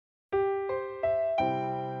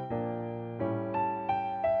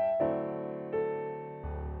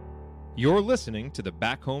You're listening to the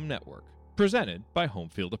Back Home Network, presented by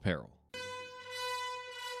Homefield Apparel.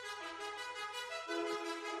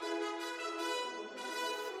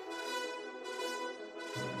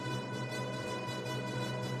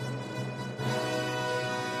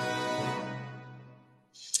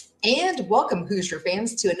 And welcome, Hoosier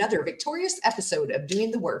fans, to another victorious episode of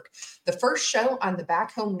Doing the Work, the first show on the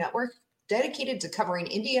Back Home Network dedicated to covering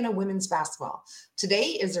Indiana women's basketball.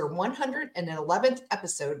 Today is our 111th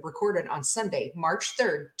episode, recorded on Sunday, March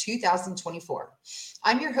 3rd, 2024.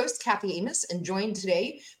 I'm your host, Kathy Amos, and joined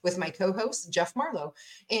today with my co-host, Jeff Marlowe.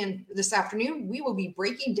 And this afternoon, we will be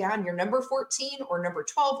breaking down your number 14 or number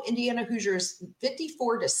 12 Indiana Hoosiers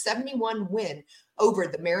 54-71 win over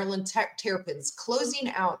the Maryland Terrapins, closing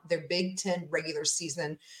out their Big Ten regular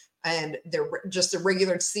season and they're just a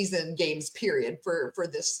regular season games period for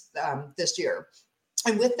this year.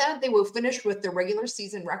 And with that, they will finish with their regular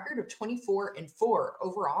season record of 24-4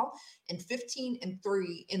 overall and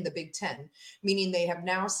 15-3 in the Big Ten, meaning they have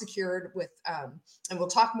now secured with, and we'll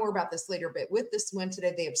talk more about this later, but with this win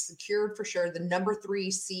today, they have secured for sure the number 3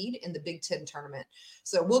 seed in the Big Ten tournament.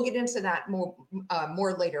 So we'll get into that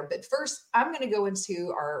more later. But first, I'm going to go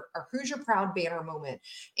into our Hoosier Proud banner moment.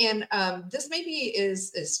 And this maybe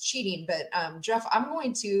is cheating, but Jeff, I'm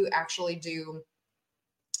going to actually do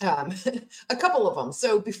a couple of them.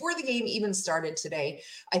 So before the game even started today,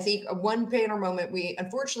 I think one banner moment we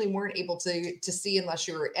unfortunately weren't able to see unless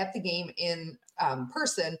you were at the game in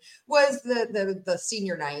person was the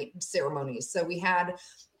senior night ceremonies. So we had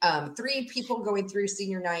 3 people going through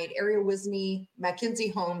senior night: Ariel Wisney, Mackenzie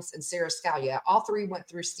Holmes, and Sarah Scalia. All 3 went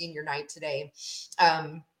through senior night today.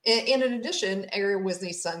 And in addition, Ariel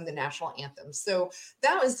Wisney sung the national anthem. So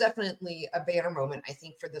that was definitely a banner moment, I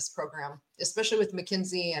think, for this program, especially with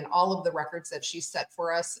Mackenzie and all of the records that she's set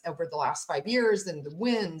for us over the last 5 years, and the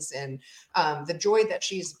wins and the joy that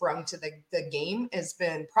she's brought to the game has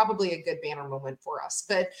been probably a good banner moment for us.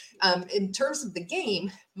 But in terms of the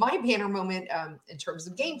game, my banner moment in terms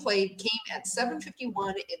of gameplay came at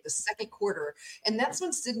 7:51 in the second quarter. And that's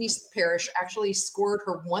when Sydney Parrish actually scored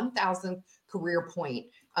her 1,000th career point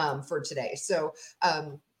for today. So,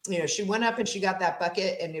 she went up and she got that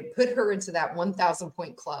bucket, and it put her into that 1,000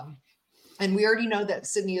 point club. And we already know that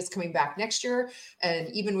Sydney is coming back next year. And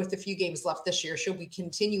even with a few games left this year, she'll be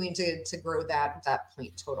continuing to grow that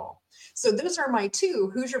point total. So those are my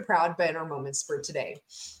 2 Hoosier Proud banner moments for today.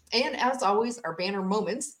 And as always, our banner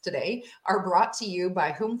moments today are brought to you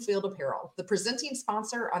by Homefield Apparel, the presenting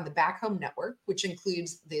sponsor on the Back Home Network, which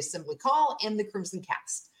includes the Assembly Call and the Crimson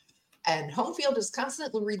Cast. And Homefield is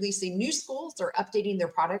constantly releasing new schools or updating their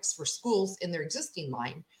products for schools in their existing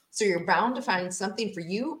line. So you're bound to find something for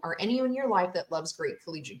you or anyone in your life that loves great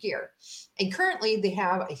collegiate gear. And currently they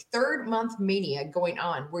have a 3rd month mania going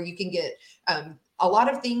on where you can get a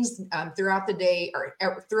lot of things throughout the day or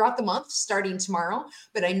throughout the month starting tomorrow.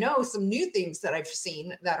 But I know some new things that I've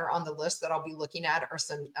seen that are on the list that I'll be looking at are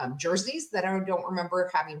some jerseys that I don't remember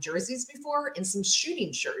having jerseys before, and some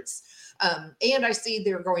shooting shirts. And I see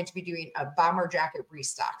they're going to be doing a bomber jacket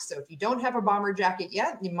restock. So if you don't have a bomber jacket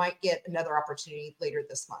yet, you might get another opportunity later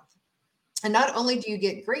this month. And not only do you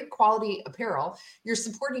get great quality apparel, you're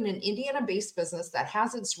supporting an Indiana-based business that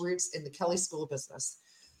has its roots in the Kelley School of Business.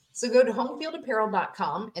 So go to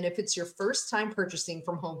homefieldapparel.com, and if it's your first time purchasing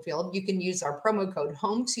from Homefield, you can use our promo code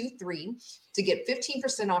HOME23 to get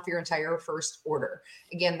 15% off your entire first order.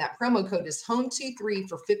 Again, that promo code is HOME23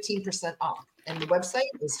 for 15% off. And the website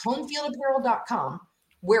is homefieldapparel.com.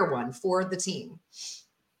 Wear one for the team.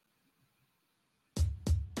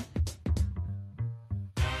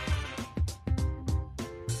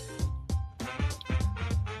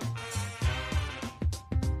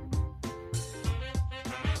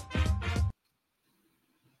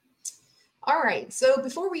 All right, so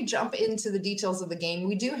before we jump into the details of the game,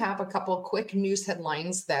 we do have a couple quick news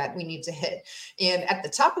headlines that we need to hit. And at the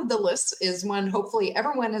top of the list is one hopefully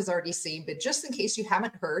everyone has already seen, but just in case you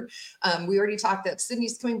haven't heard, we already talked that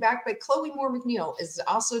Sydney's coming back, but Chloe Moore McNeil has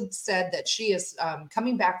also said that she is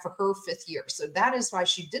coming back for her 5th year. So that is why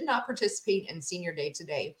she did not participate in senior day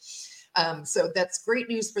today. So that's great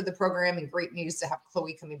news for the program and great news to have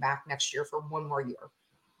Chloe coming back next year for one more year.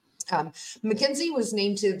 Mackenzie was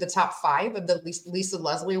named to the top 5 of the Lisa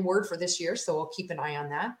Leslie Award for this year, so we'll keep an eye on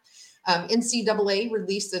that. NCAA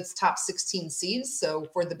released its top 16 seeds. So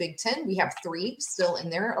for the Big Ten, we have 3 still in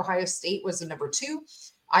there. Ohio State was the number 2,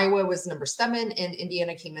 Iowa was number 7, and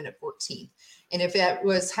Indiana came in at 14th. And if that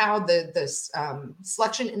was how the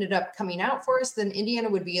selection ended up coming out for us, then Indiana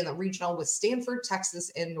would be in the regional with Stanford, Texas,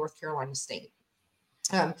 and North Carolina State.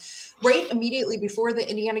 Right immediately before the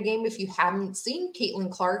Indiana game, if you haven't seen,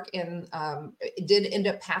 Caitlin Clark did end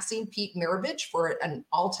up passing Pete Maravich for an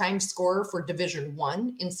all-time scorer for Division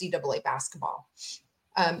I NCAA basketball.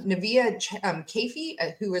 Navia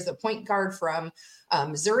Kafi, who is a point guard from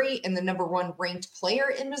Missouri and the number 1 ranked player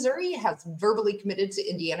in Missouri, has verbally committed to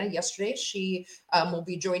Indiana yesterday. She will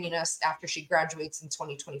be joining us after she graduates in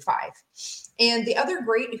 2025. And the other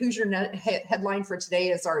great Hoosier headline for today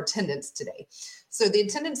is our attendance today. So the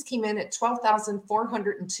attendance came in at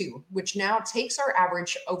 12,402, which now takes our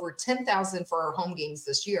average over 10,000 for our home games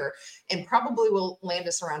this year, and probably will land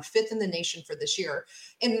us around 5th in the nation for this year.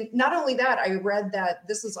 And not only that, I read that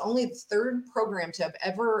this is only the 3rd program to have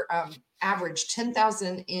ever averaged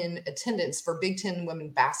 10,000 in attendance for Big Ten women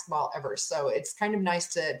basketball ever. So it's kind of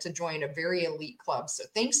nice to join a very elite club. So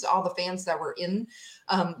thanks to all the fans that were in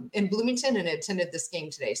Bloomington and attended this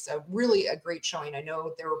game today. So really a great showing. I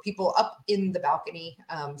know there were people up in the balcony.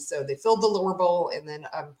 So they filled the lower bowl and then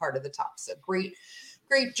part of the top. So great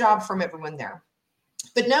job from everyone there.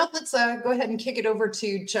 But now let's go ahead and kick it over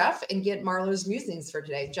to Jeff and get Marlo's musings for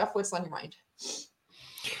today. Jeff, what's on your mind?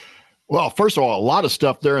 Well, first of all, a lot of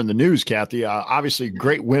stuff there in the news, Kathy. Obviously,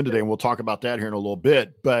 great win today, and we'll talk about that here in a little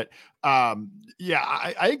bit. But I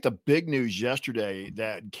think the big news yesterday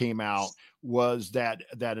that came out was that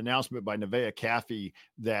announcement by Nevaeh Kafi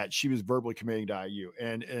that she was verbally committing to IU,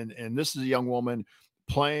 and this is a young woman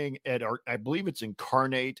playing at I believe it's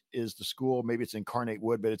Incarnate is the school. Maybe it's Incarnate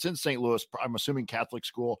Wood, but it's in St. Louis. I'm assuming Catholic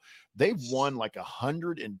school. They've won like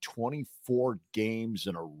 124 games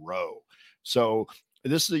in a row. So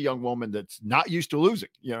this is a young woman that's not used to losing,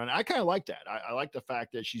 and I kind of like that. I like the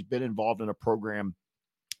fact that she's been involved in a program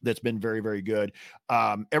that's been very, very good.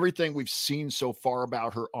 Everything we've seen so far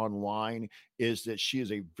about her online is that she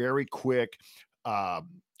is a very quick,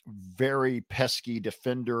 very pesky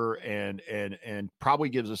defender and probably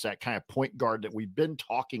gives us that kind of point guard that we've been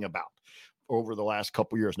talking about over the last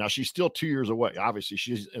couple of years. Now she's still 2 years away. Obviously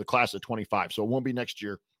she's in the class of 25, so it won't be next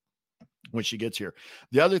year when she gets here.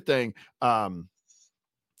 The other thing,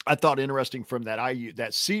 I thought interesting from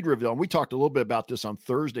that seed reveal, and we talked a little bit about this on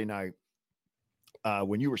Thursday night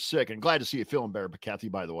when you were sick, and glad to see you feeling better, but Kathy,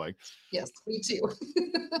 by the way. Yes, me too.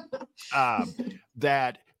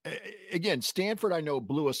 That again, Stanford, I know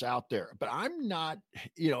blew us out there, but I'm not,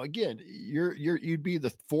 again, you'd be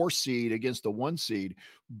the 4 seed against the 1 seed,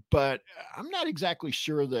 but I'm not exactly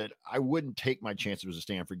sure that I wouldn't take my chances with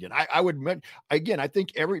Stanford again. I would, again, I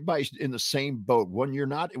think everybody's in the same boat. When you're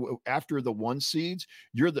not after the 1 seeds,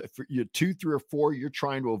 you're 2, 3, or 4, you're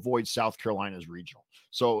trying to avoid South Carolina's regional.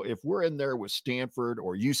 So if we're in there with Stanford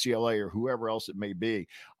or UCLA or whoever else it may be,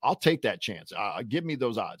 I'll take that chance. Give me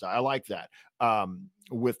those odds. I like that.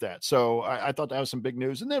 With that. So I thought that was some big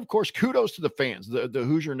news. And then of course, kudos to the fans, the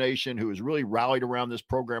Hoosier Nation, who has really rallied around this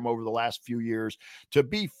program over the last few years to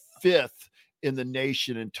be 5th in the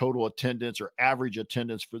nation in total attendance or average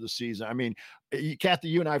attendance for the season. I mean, Kathy,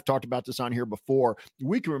 you and I have talked about this on here before.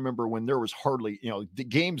 We can remember when there was hardly, the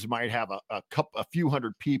games might have a few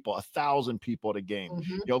hundred people, 1,000 people at a game,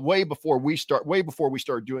 way before we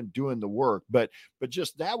started doing the work. But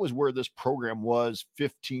just that was where this program was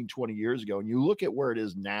 15, 20 years ago. And you look at where it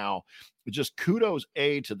is now, just kudos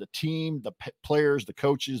to the team, the players, the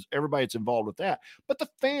coaches, everybody that's involved with that, but the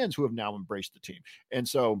fans who have now embraced the team. And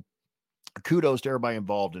so kudos to everybody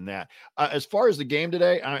involved in that. As far as the game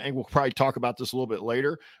today, and we'll probably talk about this a little bit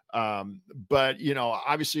later. But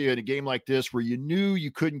obviously in a game like this where you knew you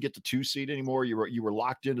couldn't get the 2 seed anymore, you were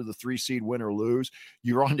locked into the 3 seed, win or lose.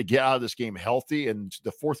 You were on to get out of this game healthy. And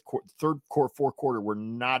the fourth quarter, we're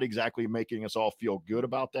not exactly making us all feel good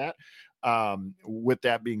about that. With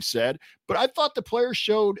that being said, but I thought the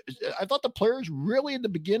players really at the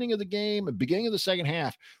beginning of the game, the beginning of the second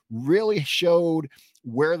half, really showed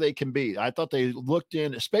where they can be. I thought they looked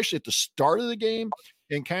in, especially at the start of the game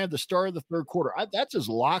and kind of the start of the third quarter. That's as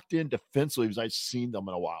locked in defensively as I've seen them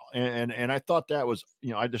in a while. And I thought that was,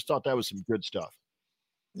 I just thought that was some good stuff.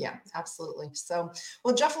 Yeah, absolutely. So,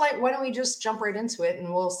 well, Jeff Light, why don't we just jump right into it,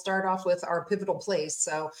 and we'll start off with our pivotal plays.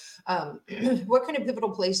 So what kind of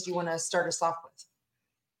pivotal plays do you want to start us off with?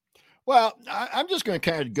 Well, I'm just going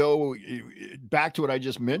to kind of go back to what I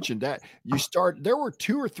just mentioned, that there were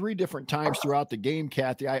 2 or 3 different times throughout the game,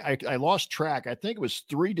 Kathy. I lost track. I think it was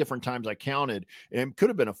 3 different times I counted, and could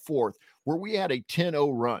have been a 4th, where we had a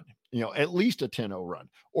 10-0 run. At least a 10-0 run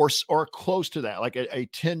or close to that, like a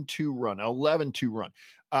 10-2 run, 11-2 run.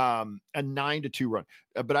 a 9-2 run.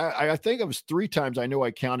 But I think it was 3 times, I know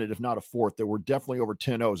I counted, if not a fourth, that were definitely over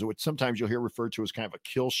 10-0s, which sometimes you'll hear referred to as kind of a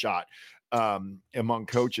kill shot among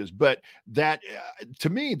coaches. But that, to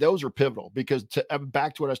me, those are pivotal because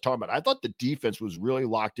back to what I was talking about, I thought the defense was really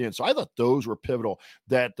locked in. So I thought those were pivotal,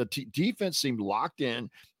 that the defense seemed locked in,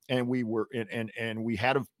 and we were, and we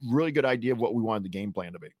had a really good idea of what we wanted the game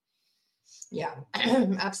plan to be. Yeah,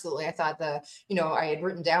 absolutely. I thought I had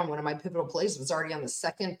written down one of my pivotal plays was already on the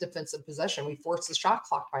second defensive possession. We forced a shot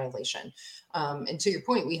clock violation. And to your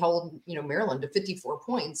point, we hold, Maryland to 54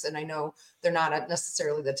 points. And I know they're not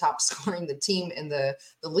necessarily the top scoring the team in the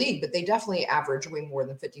league, but they definitely average way more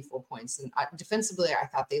than 54 points. And defensively, I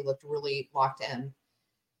thought they looked really locked in.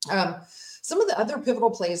 Some of the other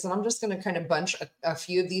pivotal plays, and I'm just going to kind of bunch a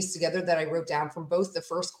few of these together that I wrote down from both the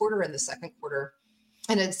first quarter and the second quarter.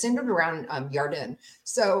 And it centered around Yarden.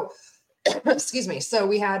 So, excuse me. So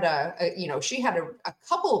we had she had a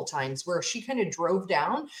couple of times where she kind of drove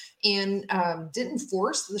down and didn't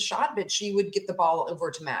force the shot, but she would get the ball over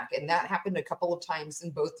to Mac. And that happened a couple of times in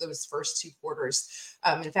both those first 2 quarters.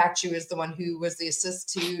 In fact, she was the one who was the assist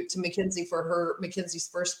to Mackenzie for Mackenzie's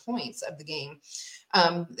first points of the game.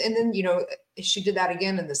 And then, she did that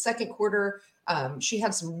again in the second quarter. She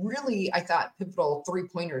had some really, I thought, pivotal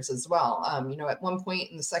 3-pointers as well. At one point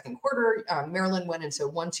in the second quarter, Maryland went into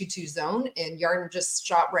a 1-2-2 zone, and Yarden just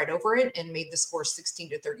shot right over it and made the score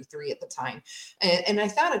 16-33 at the time. And I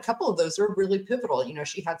thought a couple of those were really pivotal.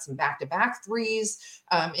 She had some back-to-back threes.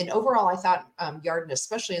 And overall, I thought Yarden,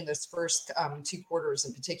 especially in those first 2 quarters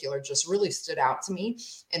in particular, just really stood out to me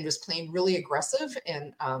and was playing really aggressive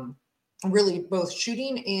and really both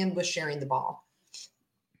shooting and was sharing the ball.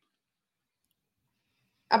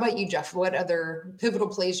 How about you, Jeff? What other pivotal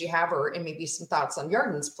plays you have, and maybe some thoughts on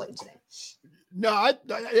Yarden's play today? No, I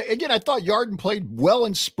thought Yarden played well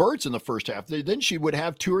in spurts in the first half. Then she would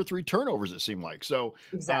have 2 or 3 turnovers, it seemed like. So,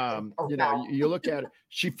 exactly. You look at it,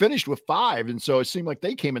 she finished with 5. And so it seemed like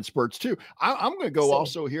they came in spurts too. I'm going to go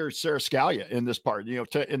also here, Sarah Scalia in this part,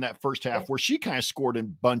 in that first half where she kind of scored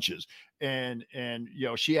in bunches. And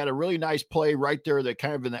she had a really nice play right there that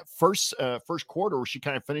kind of in that first quarter where she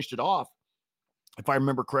kind of finished it off. If I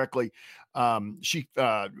remember correctly, she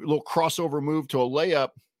a little crossover move to a layup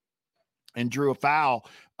and drew a foul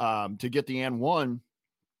to get the and one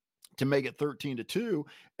to make it 13-2.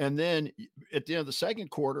 And then at the end of the second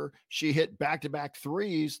quarter, she hit back-to-back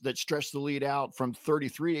threes that stretched the lead out from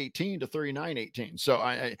 33-18 to 39-18.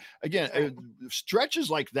 So stretches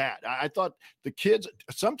like that. I thought the kids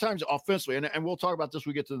sometimes offensively, and we'll talk about this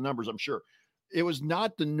when we get to the numbers, I'm sure. It was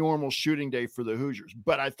not the normal shooting day for the Hoosiers,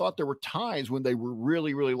 but I thought there were times when they were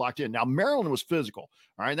really, really locked in. Now, Maryland was physical.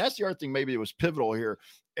 All right. And that's the other thing, maybe it was pivotal here,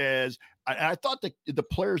 is I thought the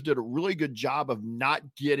players did a really good job of not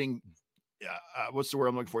getting what's the word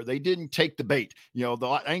I'm looking for? They didn't take the bait.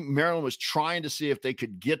 I think Maryland was trying to see if they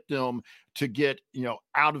could get them to get,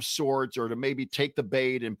 out of sorts or to maybe take the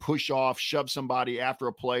bait and push off, shove somebody after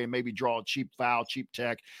a play and maybe draw a cheap foul, cheap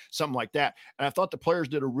tech, something like that. And I thought the players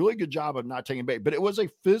did a really good job of not taking bait, but it was a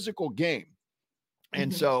physical game.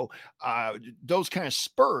 And so those kind of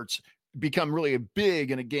spurts become really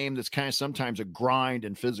big in a game that's kind of sometimes a grind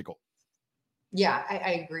and physical. Yeah,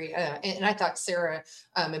 I agree. And I thought Sarah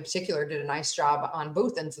in particular did a nice job on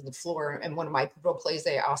both ends of the floor. And one of my pivotal plays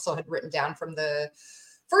I also had written down from the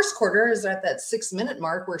first quarter is at that 6-minute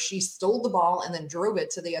mark where she stole the ball and then drove it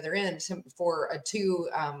to the other end for a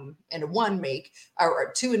 2-and-1 make, or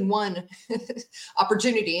a 2-and-1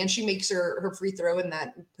 opportunity. And she makes her free throw, and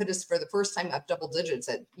that put us for the first time up double digits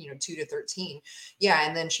at 2-13. Yeah.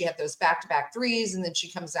 And then she had those back-to-back threes, and then she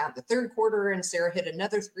comes out in the third quarter and Sarah hit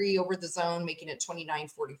another 3 over the zone, making it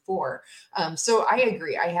 29-44. So I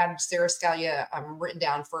agree. I had Sarah Scalia written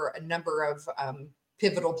down for a number of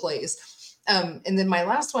pivotal plays. And then my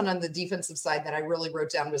last one on the defensive side that I really wrote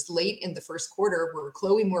down was late in the first quarter, where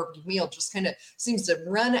Chloe Moore-Meal just kind of seems to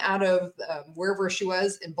run out of wherever she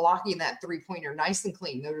was and blocking that 3-pointer nice and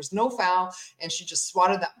clean. There was no foul, and she just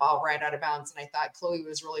swatted that ball right out of bounds. And I thought Chloe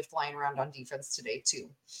was really flying around on defense today too,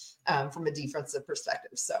 from a defensive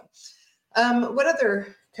perspective. So what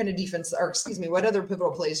other kind of what other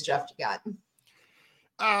pivotal plays, Jeff, you got?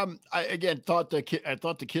 I thought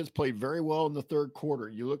the kids played very well in the third quarter.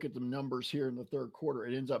 You look at the numbers here in the third quarter,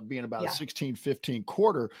 it ends up being about a 16-15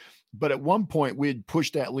 quarter. But at one point we had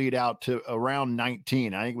pushed that lead out to around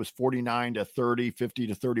 19. I think it was 49-30,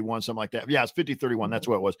 50-31, something like that. Yeah, it's 50-31. That's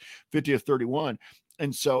what it was, 50-31.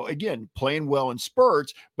 And so again, playing well in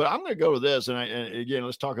spurts, but I'm going to go to this. And again,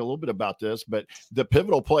 let's talk a little bit about this, but the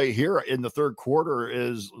pivotal play here in the third quarter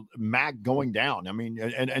is Mac going down. I mean,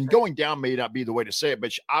 and going down may not be the way to say it,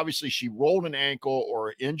 but obviously she rolled an ankle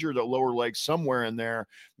or injured a lower leg somewhere in there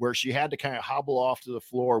where she had to kind of hobble off to the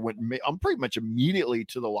floor, I'm pretty much immediately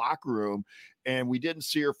to the locker room. And we didn't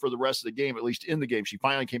see her for the rest of the game, at least in the game. She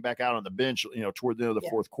finally came back out on the bench, toward the end of the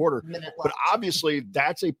fourth quarter. But obviously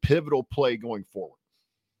that's a pivotal play going forward.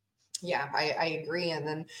 Yeah, I agree. And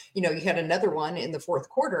then, you had another one in the fourth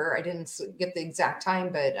quarter. I didn't get the exact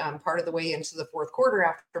time, but part of the way into the fourth quarter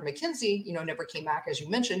after McKenzie, never came back, as you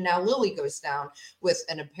mentioned. Now Lily goes down with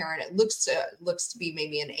an apparent, it looks to be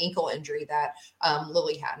maybe an ankle injury that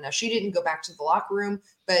Lily had. Now she didn't go back to the locker room,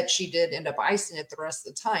 but she did end up icing it the rest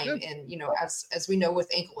of the time. Good. And, as we know with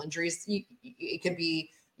ankle injuries, it could be,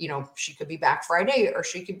 she could be back Friday or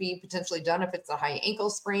she could be potentially done if it's a high ankle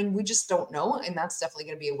sprain. We just don't know. And that's definitely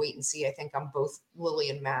going to be a wait and see, I think, on both Lily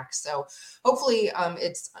and Max. So hopefully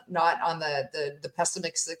it's not on the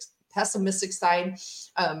pessimistic side.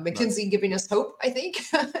 Mackenzie giving us hope, I think,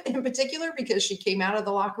 in particular, because she came out of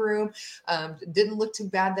the locker room, didn't look too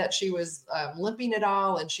bad that she was limping at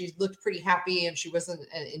all. And she looked pretty happy and she wasn't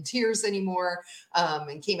in tears anymore,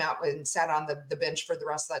 and came out and sat on the bench for the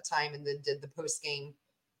rest of that time and then did the post-game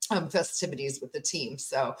festivities with the team.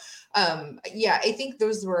 So I think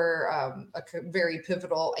those were very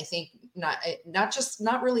pivotal. I think not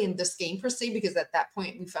really in this game per se, because at that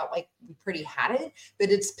point we felt like we pretty had it, but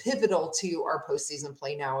it's pivotal to our postseason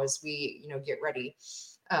play now as we get ready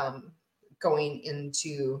going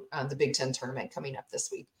into the Big Ten tournament coming up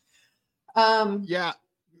this week.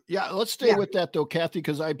 Yeah, let's stay with that though, Kathy,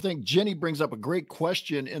 because I think Jenny brings up a great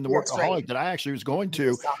question in the Workaholic that I actually was going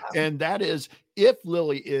to, and that is, if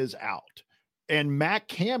Lily is out and Mac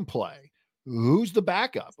can play, who's the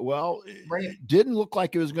backup? Well, it didn't look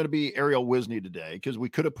like it was going to be Ariel Wisney today, because we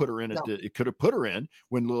could have put her in. It could have put her in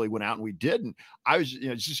when Lily went out, and we didn't. I was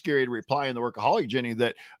just scary to reply in the Workaholic, Jenny,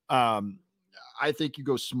 that I think you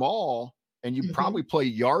go small. And you probably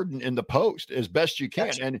play Yarden in the post as best you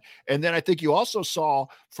can. And then I think you also saw,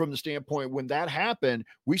 from the standpoint when that happened,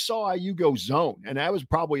 we saw IU go zone. And that was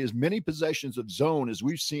probably as many possessions of zone as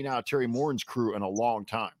we've seen out of Terry Morin's crew in a long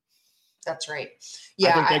time. That's right. Yeah.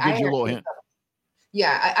 I think that gives you a little hint.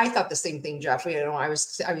 Yeah, I thought the same thing, Jeff. I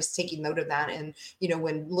was taking note of that. And,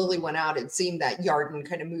 when Lily went out, it seemed that Yarden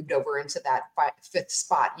kind of moved over into that fifth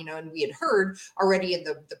spot, and we had heard already in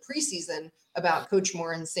the preseason about Coach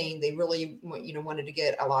Morin saying they really, wanted to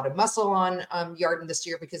get a lot of muscle on Yarden this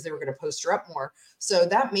year because they were going to post her up more. So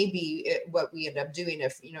that may be what we end up doing.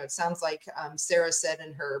 If, it sounds like Sarah said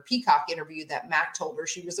in her Peacock interview that Mac told her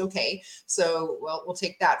she was okay. So, well, we'll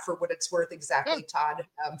take that for what it's worth. Exactly, Todd,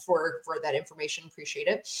 for that information. Appreciate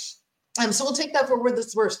it. So we'll take that for what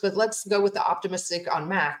it's worth, but let's go with the optimistic on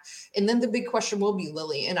Mac. And then the big question will be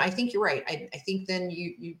Lily. And I think you're right. I think then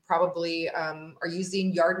you probably are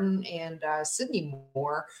using Yarden and Sydney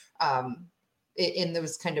more in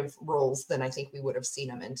those kind of roles than I think we would have seen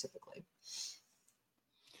them in typically.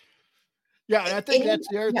 Yeah, and I think that's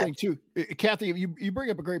the other thing too. Kathy, you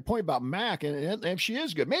bring up a great point about Mac, and she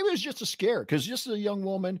is good. Maybe it was just a scare, because just a young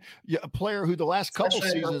woman, a player who the last couple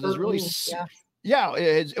seasons is really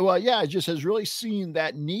it just has really seen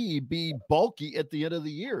that knee be bulky at the end of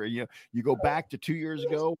the year. You go back to 2 years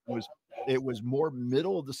ago, it was more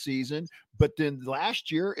middle of the season, but then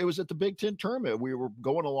last year it was at the Big Ten tournament. We were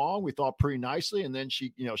going along, we thought pretty nicely, and then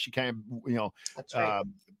she kind of,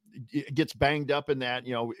 gets banged up in that,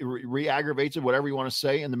 re-aggravates it, whatever you want to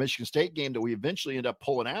say, in the Michigan State game that we eventually end up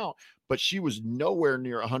pulling out, but she was nowhere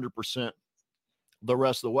near 100% the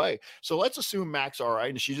rest of the way. So let's assume Mac's all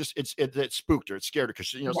right. And she just, it spooked her. It scared her,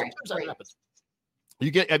 because, sometimes that happens.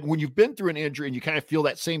 You get, when you've been through an injury and you kind of feel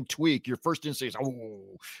that same tweak, your first instinct is,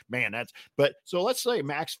 oh man, so let's say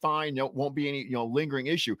Mac's fine. No, won't be any, lingering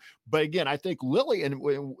issue. But again, I think Lily, and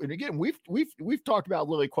again, we've talked about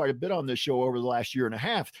Lily quite a bit on this show over the last year and a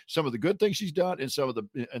half, some of the good things she's done and some of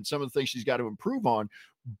the things she's got to improve on,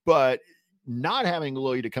 but not having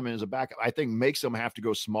Lily to come in as a backup, I think, makes them have to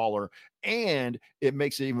go smaller, and it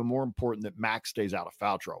makes it even more important that Max stays out of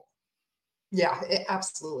foul trouble. Yeah, it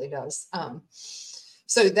absolutely does.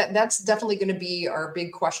 So that's definitely going to be our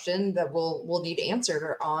big question that we'll need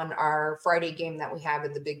answered on our Friday game that we have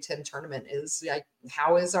in the Big Ten tournament, is like,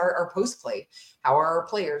 how is our post play? How are our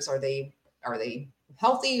players? Are they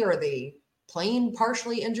healthy? Are they playing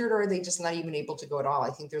partially injured, or are they just not even able to go at all? I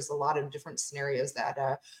think there's a lot of different scenarios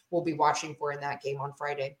that we'll be watching for in that game on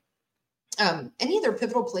Friday. Any other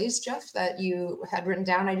pivotal plays, Jeff, that you had written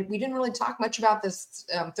down? We didn't really talk much about this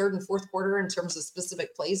third and fourth quarter in terms of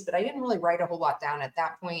specific plays, but I didn't really write a whole lot down at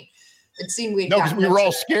that point. It seemed we'd because we were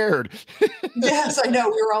all scared. Yes, I know.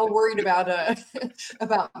 We were all worried about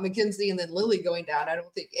McKenzie and then Lily going down. I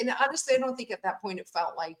don't think, and honestly, I don't think at that point it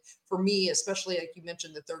felt like, for me, especially like you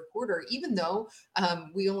mentioned, the third quarter, even though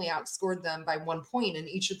we only outscored them by 1 point in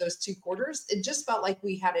each of those 2 quarters, it just felt like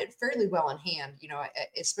we had it fairly well in hand,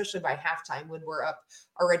 especially by halftime when we're up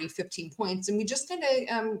already 15 points. And we just kind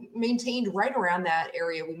of maintained right around that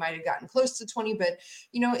area. We might have gotten close to 20, but,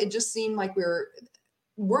 it just seemed like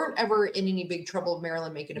weren't ever in any big trouble of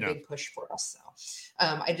Maryland making a big push for us. So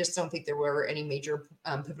I just don't think there were any major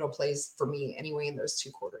pivotal plays for me anyway in those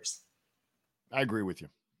 2 quarters. I agree with you.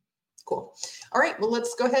 Cool. All right. Well,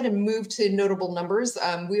 let's go ahead and move to notable numbers.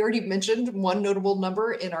 We already mentioned one notable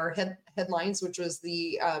number in our headlines, which was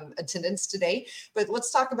the attendance today. But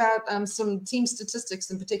let's talk about some team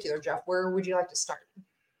statistics in particular. Jeff, where would you like to start?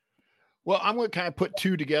 Well, I'm going to kind of put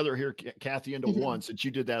 2 together here, Kathy, into one, since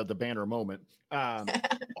you did that at the banner moment.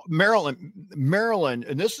 Maryland,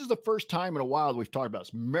 and this is the first time in a while that we've talked about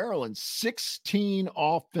this. Maryland, 16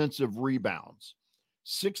 offensive rebounds.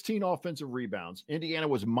 16 offensive rebounds. Indiana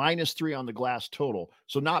was -3 on the glass total.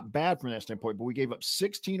 So not bad from that standpoint, but we gave up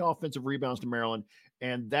 16 offensive rebounds to Maryland.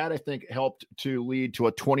 And that, I think, helped to lead to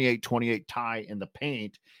a 28-28 tie in the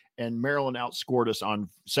paint. And Maryland outscored us on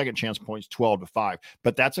second chance points 12-5.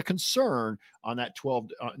 But that's a concern on that 12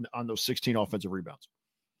 on those 16 offensive rebounds.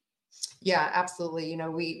 Yeah, absolutely.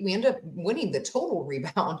 We end up winning the total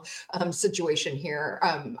rebound situation here.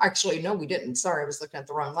 Actually, no, we didn't. Sorry, I was looking at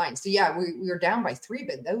the wrong line. So yeah, we were down by 3,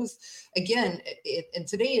 but those, again, and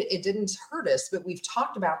today it didn't hurt us, but we've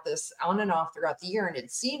talked about this on and off throughout the year, and it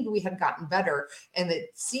seemed we had gotten better. And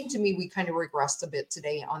it seemed to me we kind of regressed a bit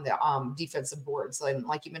today on the defensive boards. And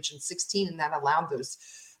like you mentioned, 16, and that allowed those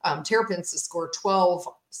Terrapins to score 12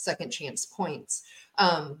 second chance points.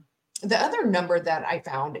 The other number that I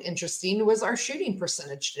found interesting was our shooting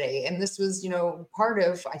percentage today. And this was, part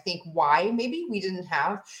of, I think, why maybe we didn't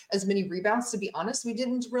have as many rebounds. To be honest, we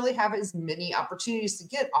didn't really have as many opportunities to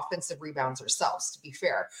get offensive rebounds ourselves, to be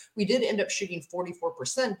fair. We did end up shooting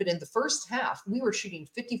 44%, but in the first half, we were shooting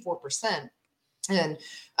 54%. And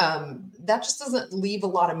that just doesn't leave a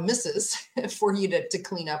lot of misses for you to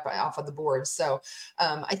clean up off of the board. So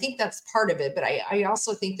I think that's part of it. But I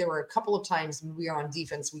also think there were a couple of times when we were on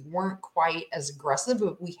defense, we weren't quite as aggressive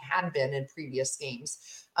as we had been in previous games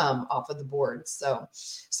off of the board. So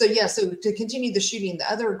to continue the shooting,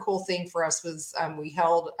 the other cool thing for us was we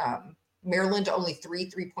held Maryland only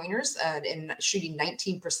 3 3-pointers and shooting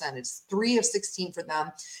 19%. It's 3 of 16 for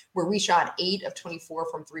them, where we shot 8 of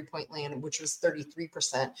 24 from 3-point land, which was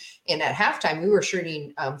 33%. And at halftime, we were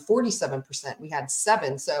shooting 47%. We had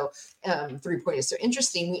 7 3-pointers. So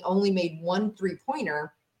interesting, we only made 1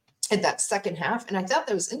 3-pointer in that second half. And I thought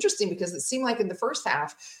that was interesting because it seemed like in the first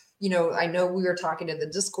half, I know we were talking in the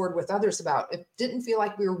Discord with others about it didn't feel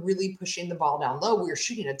like we were really pushing the ball down low. We were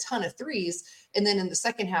shooting a ton of threes. And then in the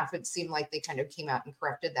second half, it seemed like they kind of came out and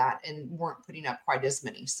corrected that and weren't putting up quite as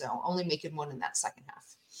many. So only making 1 in that second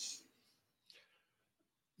half.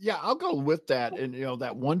 Yeah, I'll go with that. And,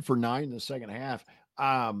 that 1 for 9 in the second half.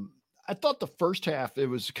 I thought the first half, it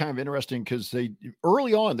was kind of interesting because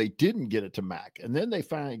early on, they didn't get it to Mac. And then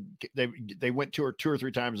they went to her 2 or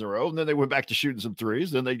 3 times in a row. And then they went back to shooting some threes.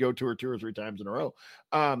 Then they go to her 2 or 3 times in a row.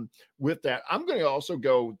 With that, I'm going to also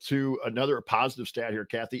go to another positive stat here,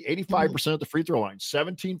 Kathy. 85% of the free throw line,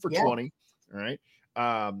 17 for 20. All right.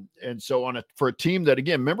 And so for a team that,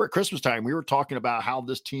 again, remember at Christmas time, we were talking about how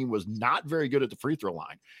this team was not very good at the free throw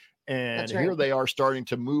line. And here they are starting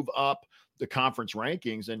to move up the conference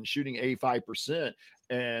rankings and shooting 85%.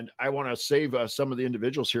 And I want to save some of the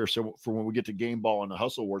individuals here. So for when we get to game ball and the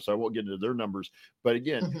hustle war, so I won't get into their numbers, but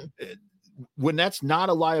again, when that's not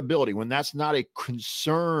a liability, when that's not a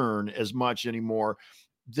concern as much anymore,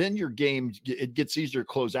 then your game, it gets easier to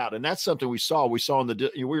close out. And that's something we saw in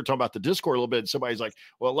we were talking about the Discord a little bit. And somebody's like,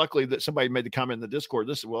 well, luckily that somebody made the comment in the Discord,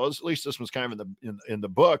 at least this was kind of in the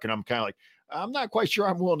book. And I'm kind of like, I'm not quite sure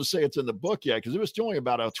I'm willing to say it's in the book yet, because it was only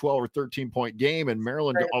about a 12 or 13 point game, and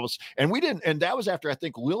Maryland and that was after I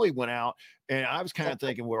think Lily went out, and I was kind of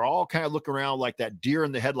thinking we're all kind of looking around like that deer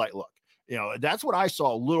in the headlight look. That's what I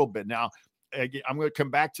saw a little bit. Now, again, I'm going to come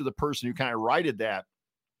back to the person who kind of righted that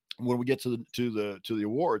when we get to the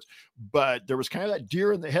awards, but there was kind of that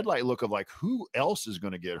deer in the headlight look of like, who else is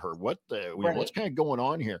going to get hurt? What's kind of going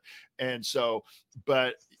on here? And so,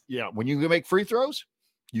 but yeah, when you make free throws,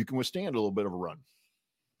 you can withstand a little bit of a run.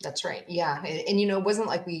 That's right. Yeah. And it wasn't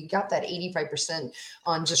like we got that 85%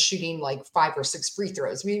 on just shooting like 5 or 6 free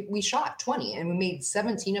throws. We shot 20 and we made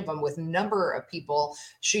 17 of them with a number of people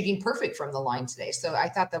shooting perfect from the line today. So I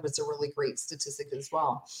thought that was a really great statistic as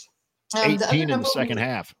well. The other 18 in the number second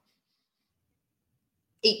half.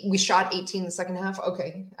 we shot 18 in the second half.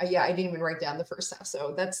 Okay. Yeah, I didn't even write down the first half.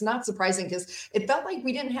 So that's not surprising because it felt like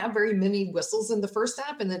we didn't have very many whistles in the first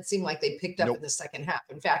half. And it seemed like they picked up in the second half.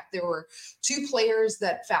 In fact, there were 2 players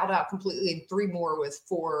that fouled out completely and 3 more with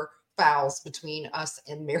 4 fouls between us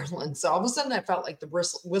and Maryland. So all of a sudden I felt like the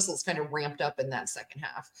whistles kind of ramped up in that second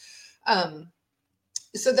half.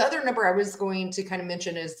 So the other number I was going to kind of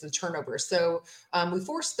mention is the turnover. So we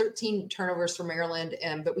forced 13 turnovers for Maryland,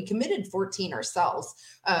 but we committed 14 ourselves.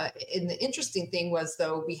 And the interesting thing was,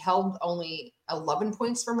 though, we held only 11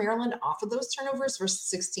 points for Maryland off of those turnovers versus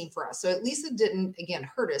 16 for us. So at least it didn't, again,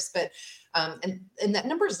 hurt us. But and that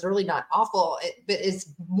number is really not awful, but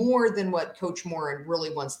it's more than what Coach Moore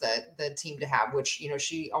really wants the team to have, which,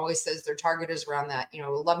 she always says their target is around that,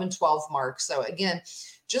 11, 12 mark. So again,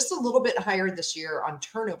 just a little bit higher this year on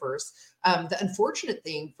turnovers. The unfortunate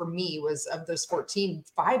thing for me was of those 14,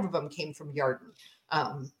 5 of them came from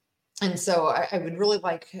Yarden. And so I would really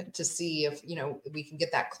like to see if, we can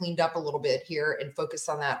get that cleaned up a little bit here and focus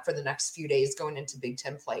on that for the next few days going into Big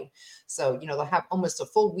Ten play. So, they'll have almost a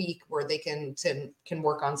full week where they can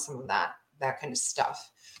work on some of that kind of stuff.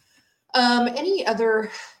 Any other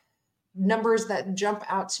numbers that jump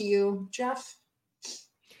out to you, Jeff?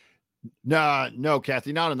 No,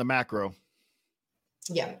 Kathy, not in the macro.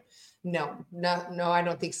 Yeah, no, I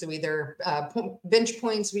don't think so either. Bench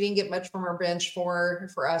points, we didn't get much from our bench, 4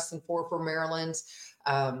 for us and 4 for Maryland.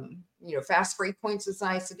 Fast break points was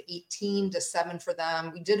nice at 18 to 7 for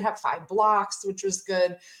them. We did have 5 blocks, which was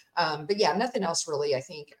good. But yeah, nothing else really, I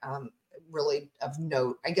think, really of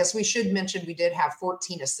note. I guess we should mention we did have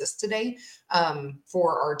 14 assists today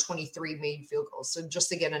for our 23 made field goals. So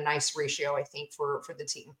just again, a nice ratio, I think, for the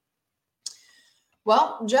team.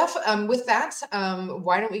 Well, Jeff, with that,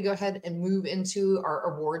 why don't we go ahead and move into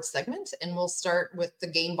our awards segment, and we'll start with the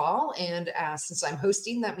game ball. And since I'm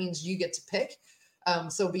hosting, that means you get to pick.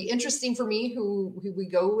 So it'll be interesting for me who we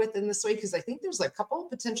go with in this way, because I think there's a couple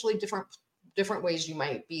potentially different ways you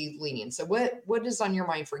might be leaning. So what is on your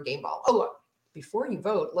mind for game ball? Oh, before you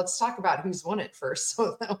vote, let's talk about who's won it first.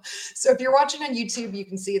 So if you're watching on YouTube, you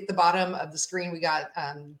can see at the bottom of the screen, we got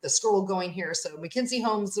the scroll going here. So Mackenzie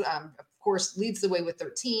Holmes, of course, leads the way with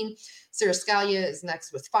 13. Sarah Scalia is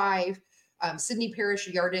next with 5. Sydney Parrish,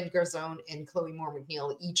 Yarden Garzone, and Chloe Moore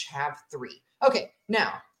McNeil each have 3. Okay,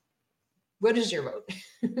 now, what is your vote?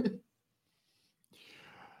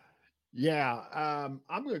 Yeah,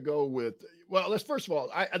 I'm going to go with, let's first of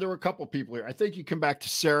all, there were a couple of people here. I think you come back to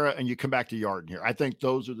Sarah and you come back to Yarden here. I think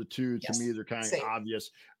those are the two, to me, they're kind of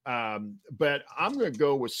obvious. But I'm going to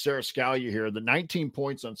go with Sarah Scalia here. The 19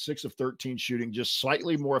 points on 6 of 13 shooting, just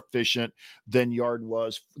slightly more efficient than Yarden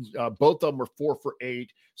was. Both of them were 4 for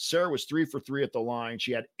 8. Sarah was 3 for 3 at the line.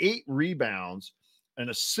 She had 8 rebounds, an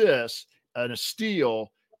assist, and a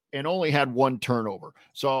steal, and only had 1 turnover.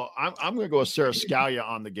 So I'm going to go with Sarah Scalia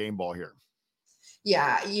on the game ball here.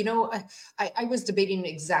 Yeah, I was debating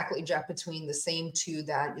exactly, Jeff, between the same 2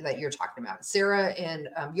 that you're talking about. Sarah and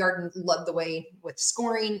Yarden led the way with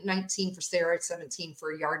scoring, 19 for Sarah, 17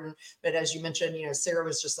 for Yarden. But as you mentioned, Sarah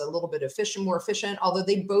was just a little bit more efficient, although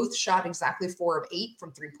they both shot exactly 4 of 8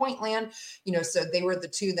 from 3-point land. So they were the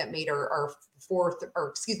 2 that made our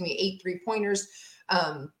 8 3-pointers.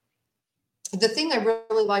 The thing I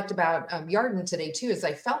really liked about Yarden today, too, is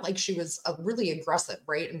I felt like she was really aggressive,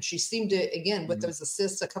 right? And she seemed to, again, with those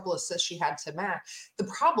assists, a couple of assists she had to Mac. The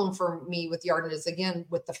problem for me with Yarden is, again,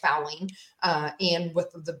 with the fouling and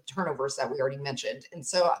with the turnovers that we already mentioned. And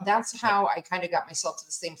so that's how I kind of got myself to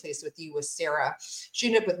the same place with you with Sarah. She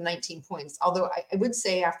ended up with 19 points. Although I would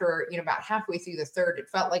say after, about halfway through the third, it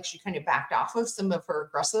felt like she kind of backed off of some of her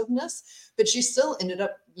aggressiveness, but she still ended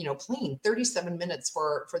up, playing 37 minutes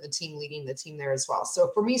for the team, leading the team there as well.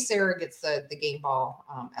 So for me, Sarah gets the game ball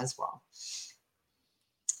as well.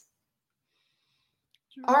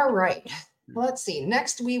 All right. Let's see.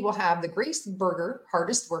 Next, we will have the Grace Berger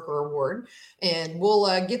Hardest Worker Award, and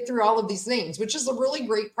we'll get through all of these names, which is a really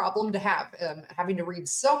great problem to have, having to read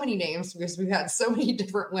so many names because we've had so many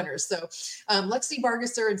different winners. So Lexi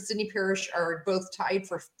Bargesser and Sydney Parrish are both tied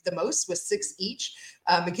for the most with 6 each.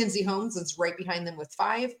 Mackenzie Holmes is right behind them with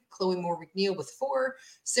 5. Chloe Moore McNeil with 4.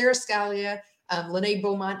 Sarah Scalia, Lene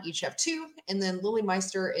Beaumont each have 2, and then Lily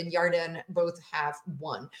Meister and Yarden both have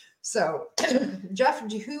 1. So, Jeff,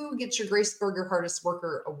 who gets your Grace Berger Hardest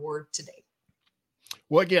Worker Award today?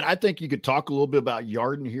 Well, again, I think you could talk a little bit about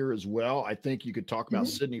Yarden here as well. I think you could talk about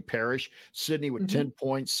Mhm. Sydney Parrish. Sydney with Mhm. 10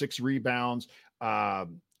 points, 6 rebounds,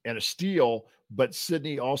 and a steal. But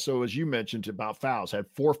Sydney also, as you mentioned, about fouls, had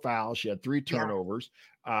 4 fouls. She had 3 Yeah. turnovers.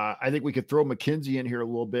 I think we could throw McKenzie in here a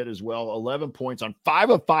little bit as well. 11 points on 5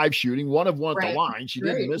 of 5 shooting, 1 of 1 at the Right. line. She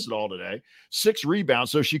didn't Right. miss it all today. 6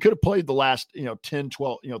 rebounds. So she could have played the last, 10,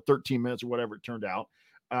 12, 13 minutes or whatever it turned out.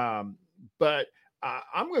 But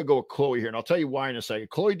I'm going to go with Chloe here, and I'll tell you why in a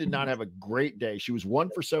second. Chloe did not Mhm. have a great day. She was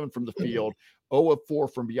 1 for 7 from the field, 0 of 4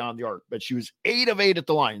 from beyond the arc, but she was 8 of 8 at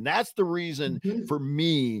the line. That's the reason Mhm. for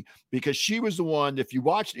me, because she was the one. If you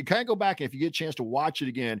watch, you kind of go back and if you get a chance to watch it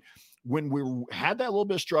again, when we had that little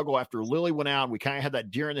bit of struggle after Lily went out, and we kind of had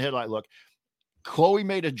that deer in the headlight look. Chloe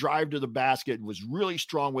made a drive to the basket, was really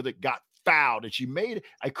strong with it, got fouled, and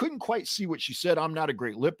I couldn't quite see what she said. I'm not a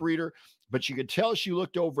great lip reader, but you could tell she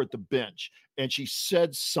looked over at the bench and she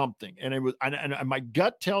said something. And it was, and my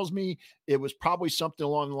gut tells me it was probably something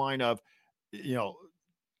along the line of, you know,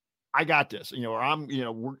 I got this, or I'm,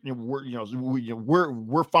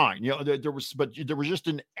 we're fine. But there was just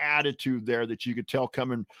an attitude there that you could tell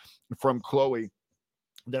coming from Chloe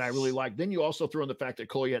that I really like. Then you also throw in the fact that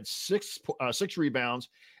Chloe had six rebounds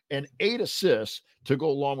and 8 assists to go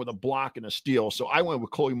along with a block and a steal. So I went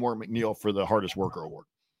with Chloe Moore McNeil for the hardest worker award.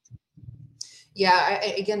 Yeah,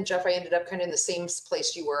 again, Jeff, I ended up kind of in the same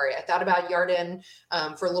place you were. I thought about Yarden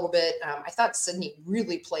for a little bit. I thought Sydney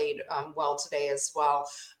really played well today as well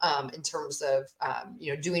in terms of,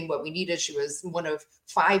 doing what we needed. She was one of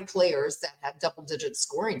 5 players that had double-digit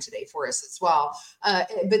scoring today for us as well.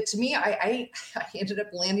 But to me, I ended up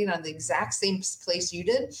landing on the exact same place you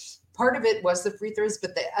did. Part of it was the free throws,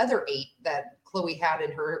 but the other 8 that Chloe had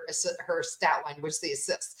in her stat line was the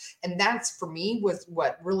assists. And that's, for me, was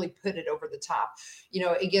what really put it over the top.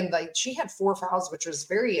 Again, like she had 4 fouls, which was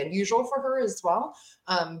very unusual for her as well.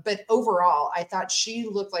 But overall, I thought she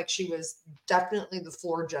looked like she was definitely the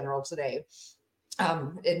floor general today.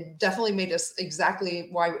 It definitely made us exactly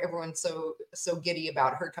why everyone's so giddy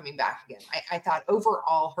about her coming back again. I thought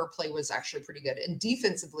overall her play was actually pretty good. And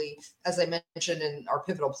defensively, as I mentioned in our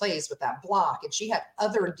pivotal plays with that block, and she had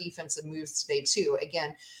other defensive moves today too.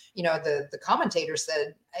 Again, the commentator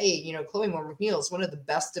said, hey, Chloe Moore McNeil is one of the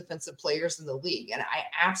best defensive players in the league. And I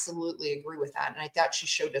absolutely agree with that. And I thought she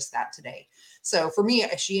showed us that today. So for me,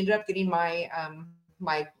 she ended up getting my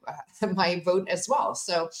vote as well.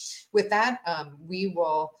 So with that,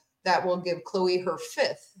 that will give Chloe her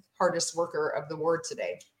 5th hardest worker of the award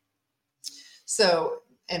today. So,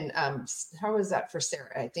 and how is that for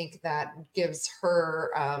Sarah? I think that gives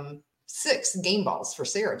her 6 game balls for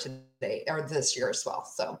Sarah today or this year as well.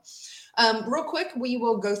 So real quick, we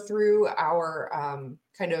will go through our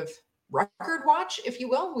kind of record watch, if you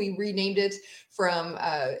will. We renamed it from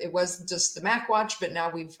it was just the Mac watch, but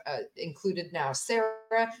now we've included now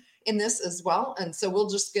Sarah in this as well. And so we'll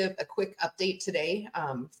just give a quick update today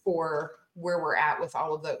for where we're at with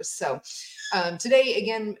all of those. So today,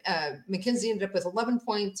 again, McKenzie ended up with 11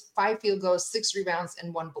 points, 5 field goals, 6 rebounds,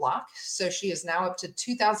 and 1 block. So she is now up to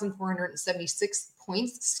 2,476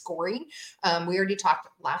 points scoring. We already talked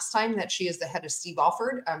last time that she is the head of Steve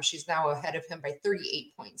Alford. She's now ahead of him by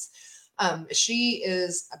 38 points. She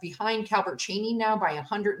is behind Calvert Chaney now by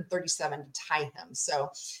 137 to tie him.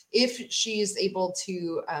 So if she's able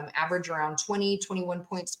to average around 21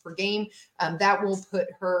 points per game, that will put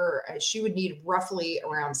her, she would need roughly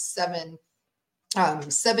around 7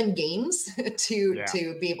 games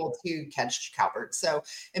to be able to catch Calvert. So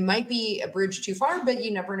it might be a bridge too far, but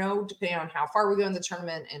you never know, depending on how far we go in the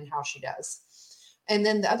tournament and how she does. And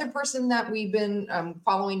then the other person that we've been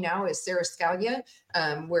following now is Sarah Scalia,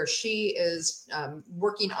 where she is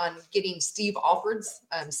working on getting Steve Alford's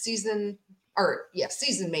season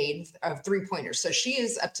made of 3-pointers. So she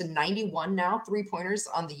is up to 91 now 3-pointers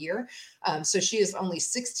on the year. So she is only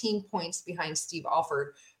 16 points behind Steve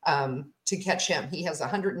Alford to catch him. He has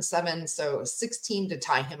 107, so 16 to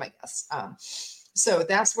tie him, I guess. So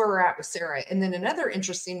that's where we're at with Sarah. And then another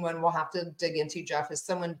interesting one we'll have to dig into, Jeff, is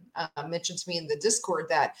someone mentioned to me in the Discord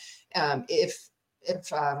that if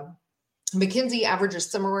McKenzie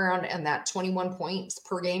averages somewhere around in that 21 points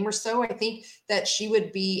per game or so, I think that she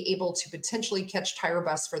would be able to potentially catch Tyra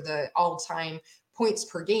Buss for the all-time points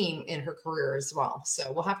per game in her career as well.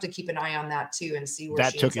 So we'll have to keep an eye on that too and see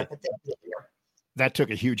where she ends up at the end of the year. That took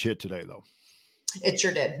a huge hit today, though. It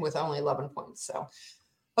sure did, with only 11 points. So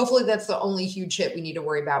hopefully that's the only huge hit we need to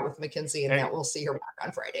worry about with McKenzie, and that we'll see her back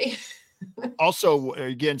on Friday. Also,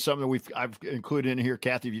 again, something I've included in here,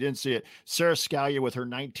 Kathy, if you didn't see it, Sarah Scalia with her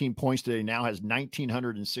 19 points today now has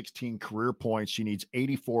 1,916 career points. She needs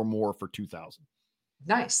 84 more for 2,000.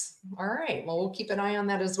 Nice. All right. Well, we'll keep an eye on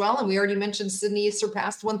that as well. And we already mentioned Sydney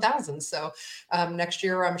surpassed 1,000. So next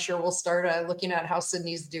year, I'm sure we'll start looking at how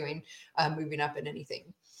Sydney's doing, moving up in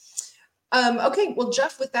anything. Okay. Well,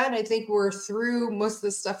 Jeff, with that, I think we're through most of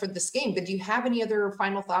the stuff for this game. But do you have any other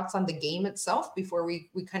final thoughts on the game itself before we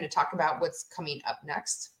kind of talk about what's coming up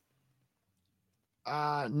next?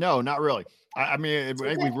 No, not really. I mean, I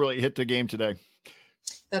think we've really hit the game today.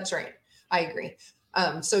 That's right. I agree.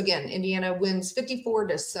 So again, Indiana wins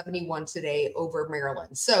 54-71 today over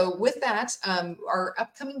Maryland. So with that, our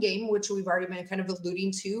upcoming game, which we've already been kind of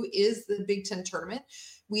alluding to, is the Big Ten tournament.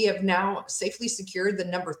 We have now safely secured the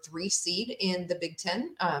number 3 seed in the Big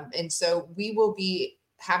Ten. And so we will be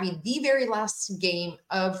having the very last game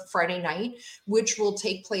of Friday night, which will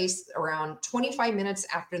take place around 25 minutes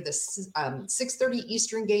after the 6:30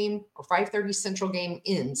 Eastern game or 5:30 Central game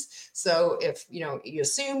ends. So if you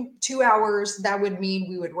assume 2 hours, that would mean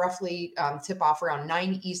we would roughly tip off around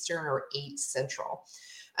 9 Eastern or 8 Central.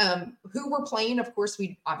 Who we're playing, of course,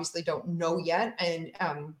 we obviously don't know yet,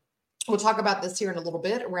 and we'll talk about this here in a little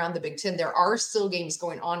bit around the Big Ten. There are still games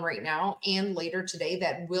going on right now and later today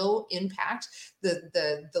that will impact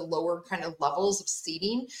the lower kind of levels of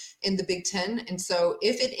seeding in the Big Ten. And so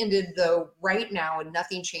if it ended though right now and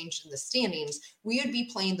nothing changed in the standings, we would be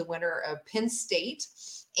playing the winner of Penn State,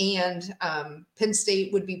 and Penn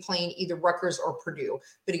State would be playing either Rutgers or Purdue.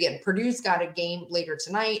 But again, Purdue's got a game later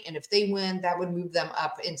tonight, and if they win, that would move them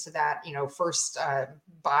up into that first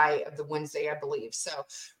bye of the Wednesday, I believe. So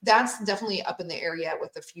that's definitely up in the air yet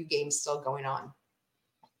with a few games still going on.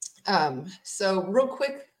 So real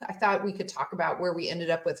quick, I thought we could talk about where we ended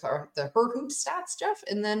up with her hoop stats, Jeff.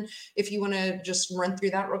 And then if you want to just run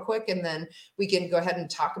through that real quick, and then we can go ahead and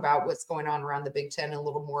talk about what's going on around the Big Ten and a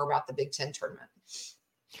little more about the Big Ten tournament.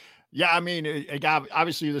 Yeah, I mean,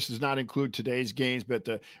 obviously this does not include today's games, but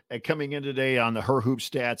coming in today on the Her Hoop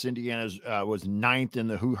Stats, Indiana's was 9th in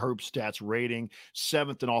the Her Hoop Stats rating,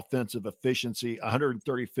 7th in offensive efficiency,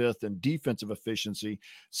 135th in defensive efficiency,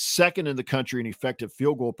 2nd in the country in effective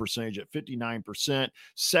field goal percentage at 59%,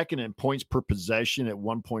 2nd in points per possession at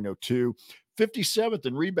 1.02. 57th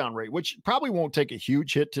in rebound rate, which probably won't take a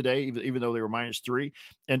huge hit today, even though they were -3,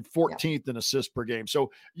 and 14th in assists per game.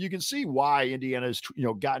 So you can see why Indiana's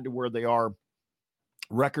gotten to where they are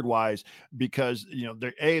record-wise, because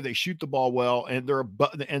they shoot the ball well, and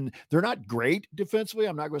they're not great defensively.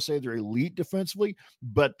 I'm not going to say they're elite defensively,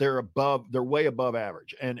 but they're way above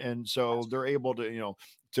average, and so they're able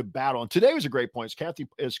to battle. And today was a great point.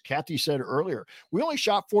 As Kathy said earlier, we only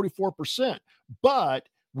shot 44%, but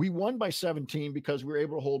we won by 17 because we were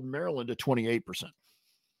able to hold Maryland to 28%.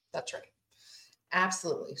 That's right.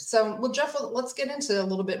 Absolutely. So, well, Jeff, let's get into a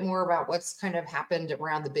little bit more about what's kind of happened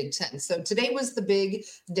around the Big Ten. So today was the big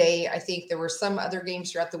day. I think there were some other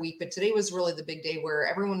games throughout the week, but today was really the big day where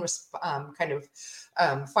everyone was kind of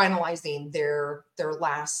finalizing their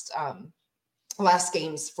last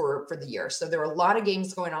games for the year. So there were a lot of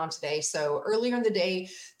games going on today. So earlier in the day,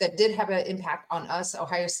 that did have an impact on us.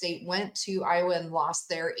 Ohio State went to Iowa and lost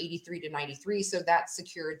there 83-93. So that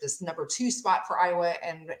secured this number 2 spot for Iowa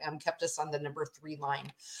and kept us on the number 3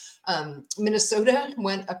 line. Minnesota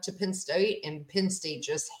went up to Penn State, and Penn State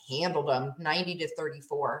just handled them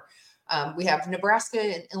 90-34. We have Nebraska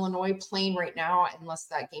and Illinois playing right now. Unless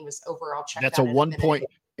that game is over, I'll check. That's a 1 point.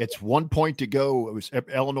 It's 1 point to go. It was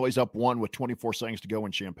Illinois up 1 with 24 seconds to go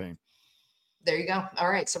in Champaign. There you go. All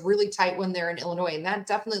right. So really tight one there in Illinois. And that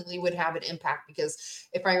definitely would have an impact, because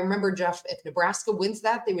if I remember, Jeff, if Nebraska wins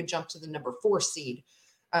that, they would jump to the number 4 seed.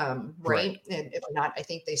 Right. And if not, I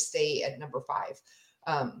think they stay at number 5.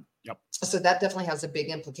 Yep. So that definitely has a big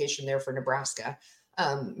implication there for Nebraska.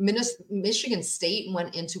 Michigan State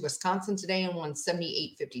went into Wisconsin today and won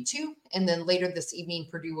 78-52. And then later this evening,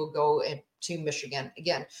 Purdue will go to Michigan.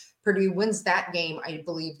 Again, Purdue wins that game. I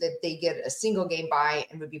believe that they get a single game bye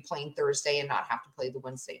and would be playing Thursday and not have to play the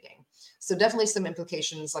Wednesday game. So definitely some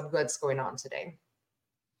implications of what's going on today.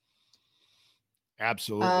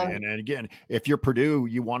 Absolutely. And again, if you're Purdue,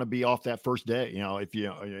 you want to be off that first day. If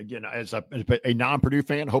again, as a non-Purdue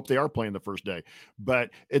fan, hope they are playing the first day.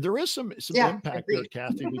 But there is some impact there,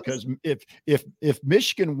 Kathy, because if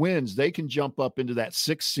Michigan wins, they can jump up into that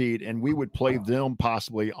 6th seed, and we would play them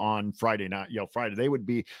possibly on Friday night. Friday they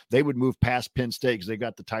would move past Penn State because they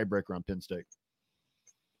got the tiebreaker on Penn State.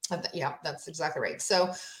 Yeah, that's exactly right.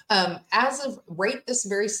 So as of right this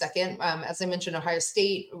very second, as I mentioned, Ohio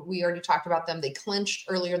State, we already talked about them. They clinched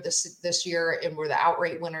earlier this year and were the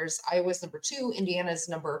outright winners. Iowa's number 2, Indiana's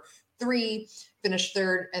number 3, finished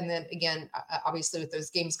 3rd. And then again, obviously with those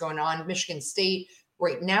games going on, Michigan State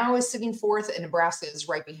right now is sitting fourth, and Nebraska is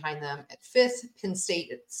right behind them at fifth. Penn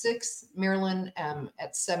State at six, Maryland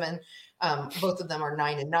at seven. Both of them are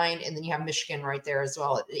 9-9, and then you have Michigan right there as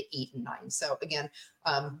well at 8-9. So again,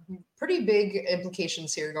 pretty big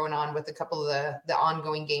implications here going on with a couple of the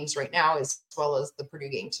ongoing games right now, as well as the Purdue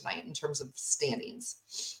game tonight in terms of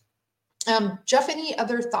standings. Jeff, any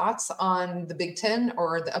other thoughts on the Big Ten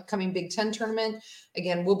or the upcoming Big Ten tournament?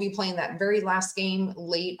 Again, we'll be playing that very last game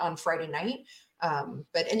late on Friday night.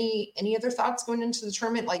 But any other thoughts going into the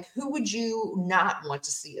tournament? Like, who would you not want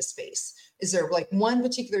to see us face? Is there like one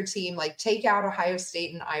particular team, like take out Ohio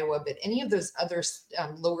State and Iowa, but any of those other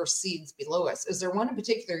lower seeds below us? Is there one in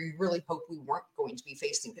particular you really hope we weren't going to be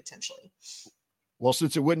facing potentially? Well,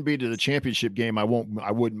 since it wouldn't be to the championship game, I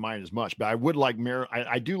wouldn't mind as much, but I would like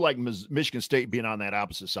I do like Michigan State being on that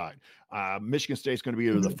opposite side. Michigan State's going to be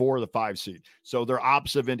either the 4 or the 5 seed. So they're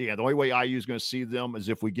opposite of Indiana. The only way IU is going to see them is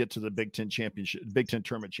if we get to the Big Ten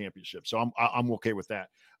tournament championship. So I'm okay with that.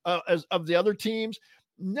 As of the other teams,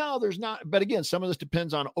 no, there's not. But again, some of this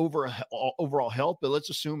depends on overall health, but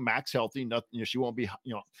let's assume Mac's healthy. Nothing, she won't be,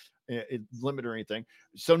 limited or anything.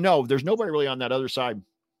 So no, there's nobody really on that other side.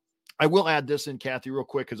 I will add this in, Kathy, real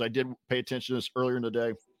quick, because I did pay attention to this earlier in the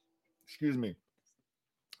day. Excuse me.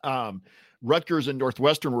 Rutgers and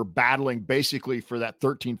Northwestern were battling basically for that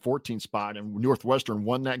 13-14 spot, and Northwestern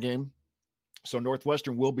won that game. So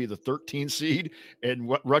Northwestern will be the 13th seed,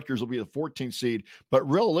 and Rutgers will be the 14th seed. But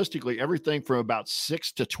realistically, everything from about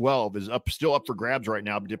 6 to 12 is still up for grabs right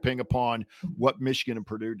now, depending upon what Michigan and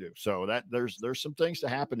Purdue do. So that there's some things to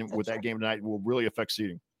happen with that game tonight will really affect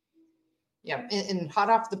seeding. Yeah, and hot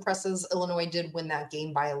off the presses, Illinois did win that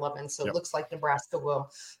game by 11. So It looks like Nebraska will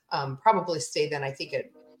probably stay then, I think, at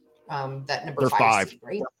that number 5 seed,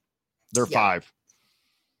 right? They're 5.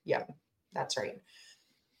 Yeah, that's right.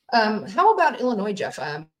 How about Illinois, Jeff?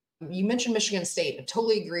 You mentioned Michigan State. I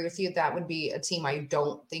totally agree with you. That would be a team I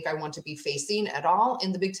don't think I want to be facing at all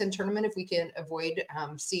in the Big Ten tournament. If we can avoid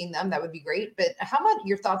seeing them, that would be great. But how about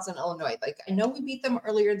your thoughts on Illinois? Like, I know we beat them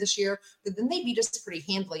earlier this year, but then they beat us pretty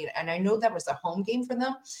handily. And I know that was a home game for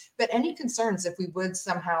them. But any concerns if we would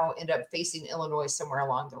somehow end up facing Illinois somewhere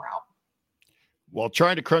along the route? Well,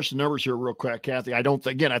 trying to crunch the numbers here real quick, Kathy. I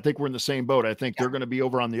think we're in the same boat. I think they're going to be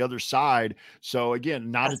over on the other side. So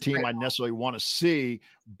again, not a team I necessarily want to see,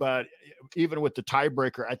 but even with the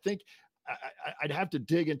tiebreaker, I think I'd have to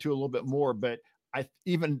dig into a little bit more, but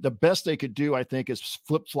even the best they could do, I think, is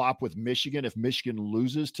flip flop with Michigan. If Michigan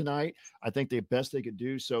loses tonight, I think the best they could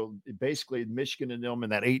do. So basically Michigan and them in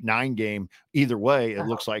that 8-9 game, either way, it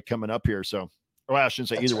looks like coming up here. So, well, I shouldn't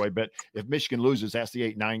say either way, but if Michigan loses, that's the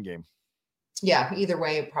 8-9 game. Yeah, either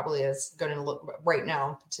way, it probably is going to look right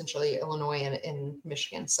now, potentially Illinois and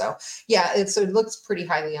Michigan. So yeah, so it looks pretty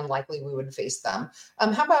highly unlikely we would face them.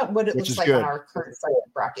 How about what it looks like on our current side of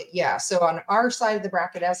the bracket? Yeah, so on our side of the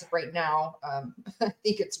bracket, as of right now, I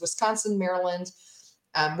think it's Wisconsin, Maryland,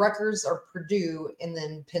 Rutgers or Purdue, and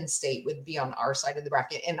then Penn State would be on our side of the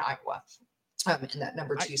bracket, and Iowa in that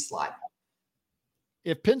number 2 slot.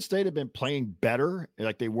 If Penn State had been playing better,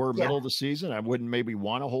 like they were middle of the season, I wouldn't maybe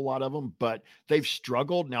want a whole lot of them, but they've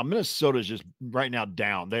struggled. Now, Minnesota's just right now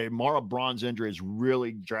down. Mara Braun's injury has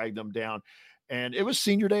really dragged them down. And it was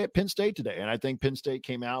senior day at Penn State today. And I think Penn State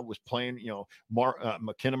came out, was playing,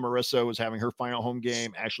 McKenna Marissa was having her final home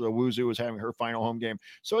game. Ashley Owuzu was having her final home game.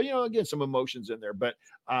 So, again, some emotions in there. But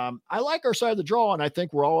I like our side of the draw, and I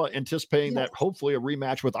think we're all anticipating that hopefully a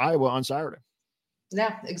rematch with Iowa on Saturday.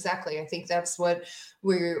 Yeah, exactly. I think that's what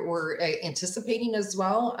we're anticipating as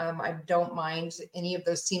well. I don't mind any of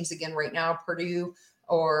those teams again right now. Purdue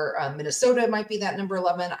or Minnesota might be that number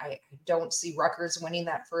 11. I don't see Rutgers winning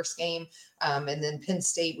that first game. And then Penn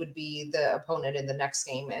State would be the opponent in the next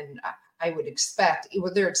game. And I would expect,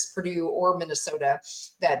 whether it's Purdue or Minnesota,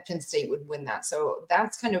 that Penn State would win that. So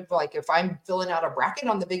that's kind of like if I'm filling out a bracket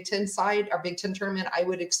on the Big Ten side, our Big Ten tournament, I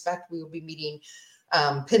would expect we will be meeting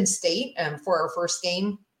Penn State for our first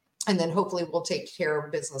game, and then hopefully we'll take care of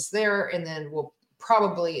business there, and then we'll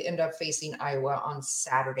probably end up facing Iowa on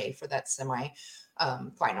Saturday for that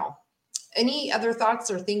semi-final. Any other thoughts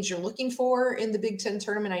or things you're looking for in the Big Ten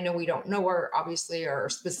tournament? I know we don't know our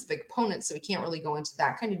specific opponents, so we can't really go into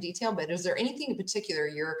that kind of detail, but is there anything in particular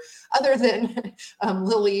other than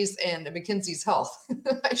Lily's and Mackenzie's health,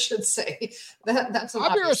 I should say, that's some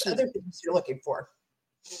obvious other things you're looking for?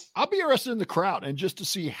 I'll be interested in the crowd and just to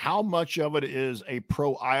see how much of it is a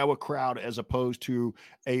pro Iowa crowd as opposed to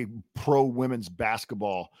a pro women's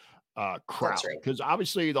basketball crowd. Because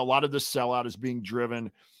obviously a lot of this sellout is being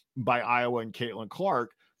driven by Iowa and Caitlin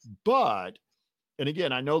Clark. And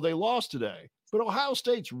again, I know they lost today, but Ohio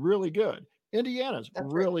State's really good. Indiana's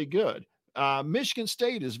really good. Michigan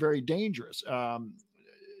State is very dangerous.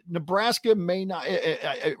 Nebraska may not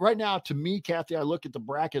right now. To me, Kathy, I look at the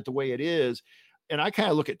bracket the way it is, and I kind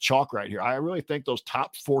of look at chalk right here. I really think those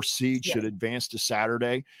top 4 seeds should advance to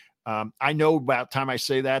Saturday. I know about time I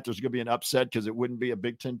say that there's going to be an upset because it wouldn't be a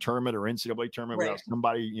Big Ten tournament or NCAA tournament without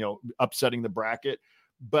somebody, upsetting the bracket.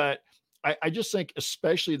 But I just think,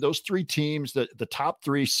 especially those 3 teams, that the top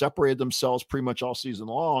 3 separated themselves pretty much all season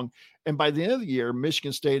long. And by the end of the year,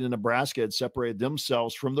 Michigan State and Nebraska had separated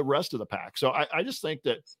themselves from the rest of the pack. So I just think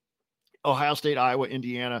that Ohio State, Iowa,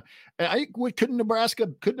 Indiana, and could Nebraska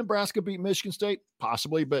beat Michigan State?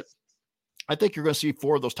 Possibly, but I think you're going to see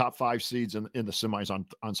 4 of those top 5 seeds in the semis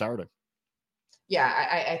on Saturday. Yeah,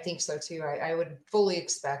 I think so too. I would fully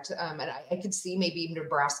expect, and I could see maybe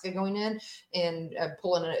Nebraska going in and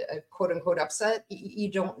pulling a quote unquote upset.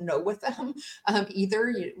 You don't know with them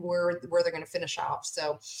either where they're going to finish off.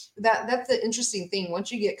 So that's the interesting thing.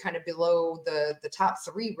 Once you get kind of below the top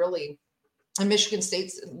 3, really, and Michigan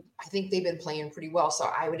State's, I think they've been playing pretty well.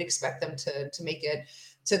 So I would expect them to make it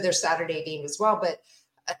to their Saturday game as well. But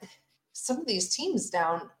some of these teams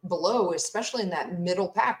down below, especially in that middle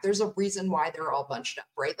pack, there's a reason why they're all bunched up,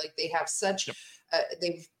 right? Like they have such,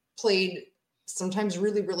 they've played sometimes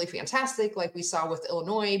really, really fantastic. Like we saw with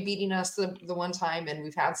Illinois beating us the one time, and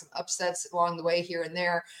we've had some upsets along the way here and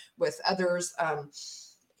there with others.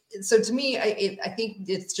 So to me, I think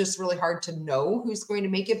it's just really hard to know who's going to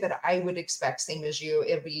make it, but I would expect, same as you,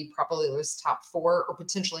 it'd be probably those top 4 or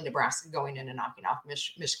potentially Nebraska going in and knocking off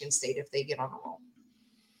Michigan State if they get on a roll.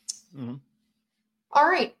 Mm-hmm. All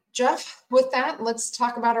right, Jeff, with that, let's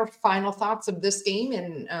talk about our final thoughts of this game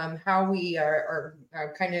and how we are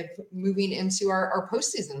kind of moving into our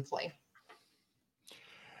postseason play.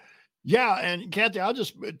 Yeah, and Kathy, I'll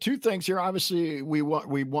just 2 things here. Obviously, we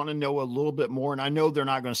want to know a little bit more, and I know they're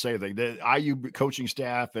not going to say anything. The IU coaching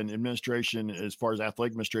staff and administration, as far as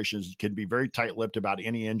athletic administration, can be very tight-lipped about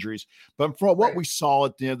any injuries. But from what we saw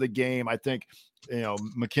at the end of the game, I think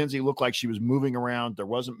Mackenzie looked like she was moving around. There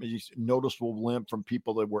wasn't a noticeable limp from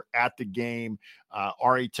people that were at the game.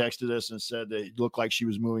 Ari texted us and said that it looked like she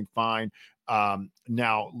was moving fine.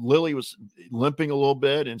 Now Lily was limping a little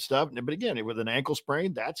bit and stuff, but again, with an ankle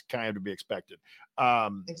sprain, that's kind of to be expected.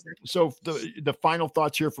 So the final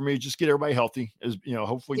thoughts here for me, just get everybody healthy,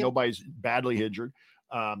 hopefully nobody's badly injured.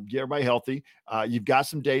 Get everybody healthy. You've got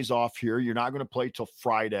some days off here. You're not going to play till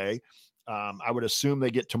Friday. I would assume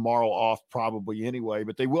they get tomorrow off probably anyway,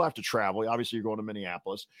 but they will have to travel. Obviously you're going to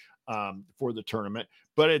Minneapolis, for the tournament,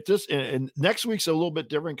 but and next week's a little bit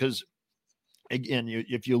different because, again,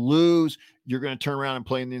 if you lose, you're going to turn around and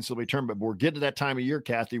play in the NCAA tournament. But we're getting to that time of year,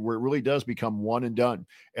 Kathy, where it really does become one and done.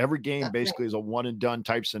 Every game basically is a one and done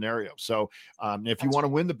type scenario. So if you want to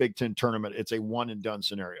win the Big Ten tournament, it's a one and done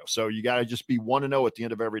scenario. So you got to just be 1-0 at the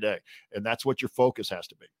end of every day. And that's what your focus has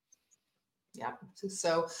to be. Yeah.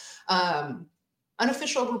 So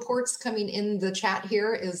unofficial reports coming in the chat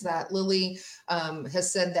here is that Lily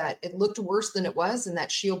has said that it looked worse than it was and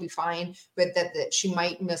that she'll be fine, but that she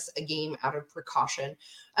might miss a game out of precaution.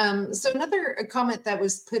 So another comment that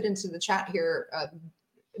was put into the chat here,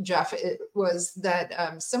 Jeff, it was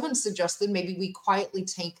that someone suggested maybe we quietly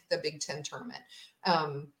tank the Big Ten tournament.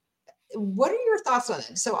 What are your thoughts on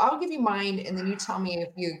it? So I'll give you mine and then you tell me if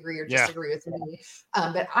you agree or disagree with me.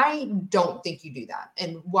 But I don't think you do that.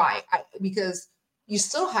 And why? Because you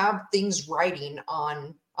still have things riding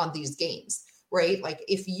on these games, right? Like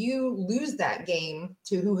if you lose that game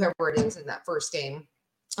to whoever it is in that first game,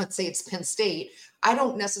 let's say it's Penn State, I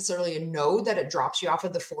don't necessarily know that it drops you off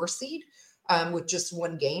of the 4 seed with just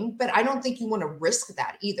one game, but I don't think you want to risk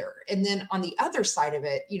that either. And then on the other side of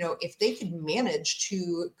it, if they could manage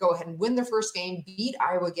to go ahead and win their first game, beat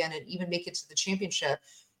Iowa again, and even make it to the championship,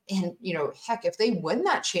 and, heck, if they win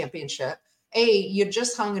that championship, A, you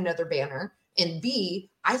just hung another banner, and B,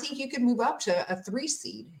 I think you could move up to a 3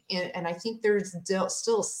 seed. And I think there's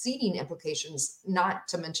still seeding implications, not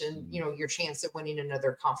to mention, your chance of winning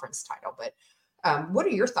another conference title. But what are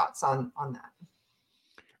your thoughts on that?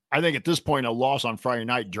 I think at this point, a loss on Friday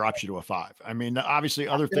night drops you to a 5. I mean, obviously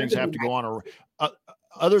other things have to go on.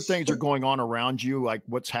 Other things are going on around you, like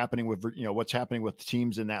what's happening with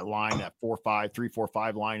teams in that line, that 4-5,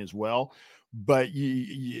 3-4-5 line as well. But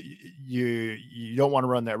you don't want to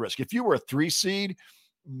run that risk. If you were a 3 seed,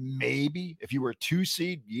 maybe. If you were a 2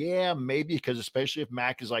 seed, yeah, maybe. Because especially if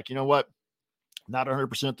Mac is like, you know what, not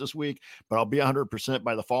 100% this week, but I'll be 100%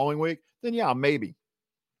 by the following week, then yeah, maybe.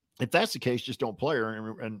 If that's the case, just don't play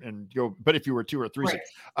her and go. But if you were 2 or 3 seed,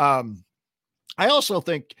 I also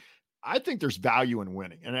think I think there's value in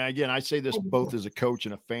winning. And again, I say this both as a coach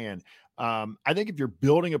and a fan. I think if you're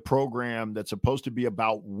building a program that's supposed to be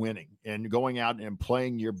about winning and going out and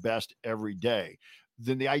playing your best every day,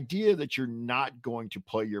 then the idea that you're not going to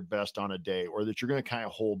play your best on a day or that you're going to kind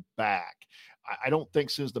of hold back, I don't think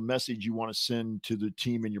sends the message you want to send to the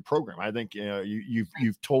team in your program. I think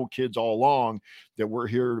you've told kids all along that we're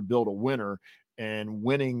here to build a winner. And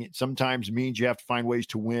winning sometimes means you have to find ways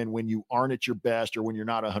to win when you aren't at your best or when you're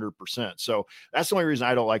not 100%. So that's the only reason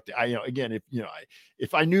I don't like to, again,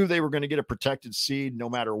 if I knew they were going to get a protected seed, no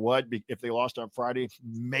matter what, if they lost on Friday,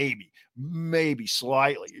 maybe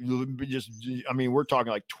slightly, we're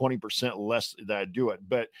talking like 20% less that I'd do it,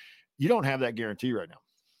 but you don't have that guarantee right now.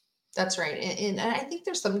 That's right. And I think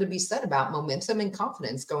there's something to be said about momentum and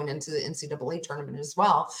confidence going into the NCAA tournament as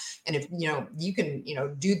well. And if, you can,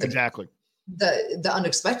 do the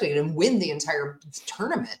unexpected and win the entire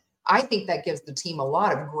tournament, I think that gives the team a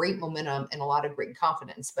lot of great momentum and a lot of great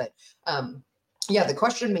confidence. But the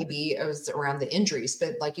question maybe was around the injuries,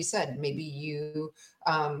 but like you said, maybe you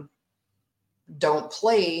don't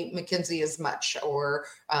play Mackenzie as much, or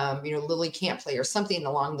Lily can't play, or something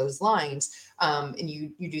along those lines, and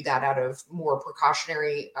you do that out of more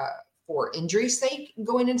precautionary for injury's sake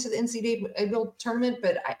going into the NCAA tournament.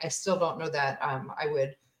 But I still don't know that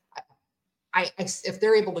if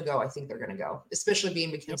they're able to go, I think they're going to go, especially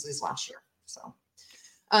being Mackenzie's last year. So,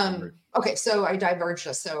 okay. So I diverged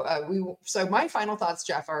us. So my final thoughts,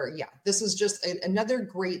 Jeff, are, this is just another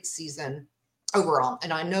great season overall.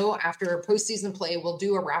 And I know after postseason play, we'll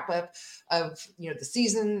do a wrap up of, the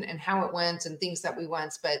season and how it went and things that we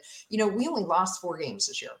went, but, we only lost 4 games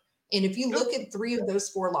this year. And if you look at 3 of those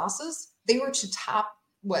 4 losses, they were to top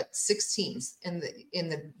 6 teams in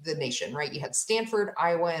the nation, right? You had Stanford,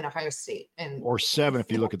 Iowa, and Ohio State, or 7 if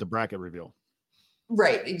you look at the bracket reveal.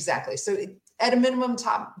 Right, exactly. So at a minimum,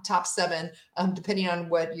 top 7, depending on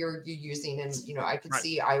what you're using, and I could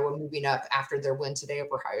see Iowa moving up after their win today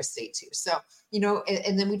over Ohio State too. So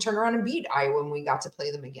and then we turned around and beat Iowa when we got to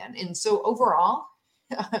play them again. And so overall,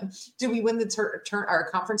 did we win our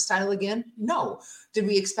conference title again? No. Did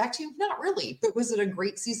we expect to? Not really. But was it a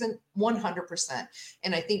great season? 100%.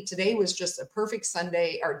 And I think today was just a perfect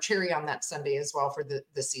Sunday, or cherry on that Sunday as well for the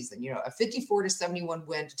season. A 54-71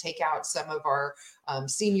 win to take out some of our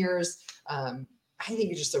seniors. I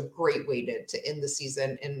think it's just a great way to end the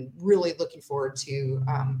season, and really looking forward to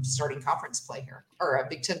starting conference play here, or a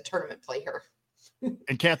Big Ten tournament play here.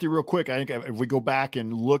 And Kathy, real quick, I think if we go back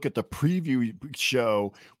and look at the preview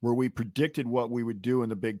show where we predicted what we would do in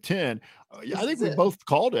the Big Ten, I think we both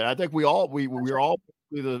called it. I think we were all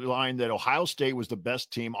the line that Ohio State was the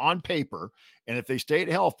best team on paper, and if they stayed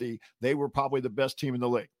healthy, they were probably the best team in the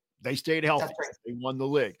league. They stayed healthy. Right. They won the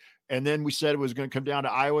league. And then we said it was going to come down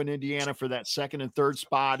to Iowa and Indiana for that 2nd and 3rd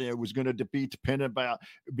spot. And it was going to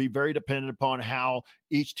be very dependent upon how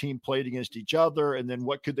each team played against each other. And then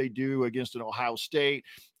what could they do against an Ohio State?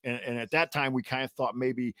 And at that time, we kind of thought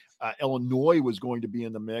maybe Illinois was going to be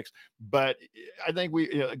in the mix. But I think we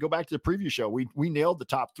go back to the preview show. We nailed the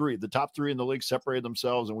top 3. The top 3 in the league separated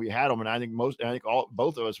themselves, and we had them. And I think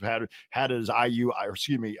both of us had it as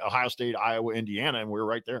Ohio State, Iowa, Indiana, and we were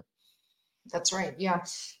right there. That's right. Yeah.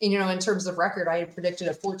 And, in terms of record, I predicted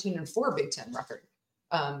a 14-4 Big Ten record.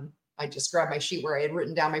 I just grabbed my sheet where I had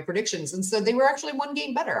written down my predictions. And so they were actually 1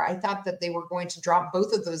 game better. I thought that they were going to drop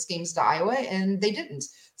both of those games to Iowa, and they didn't.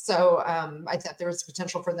 So I thought there was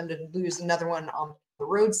potential for them to lose another one on the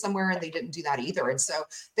road somewhere, and they didn't do that either. And so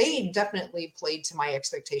they definitely played to my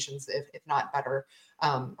expectations, if not better,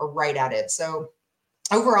 or right at it. So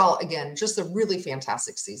overall, again, just a really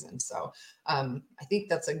fantastic season. So I think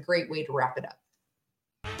that's a great way to wrap it up.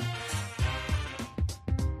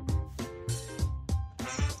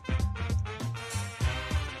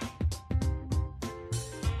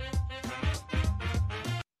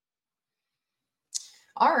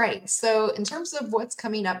 All right. So in terms of what's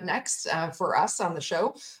coming up next for us on the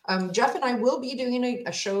show, Jeff and I will be doing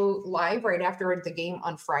a show live right after the game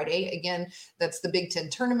on Friday. Again, that's the Big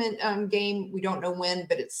Ten tournament game. We don't know when,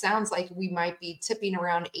 but it sounds like we might be tipping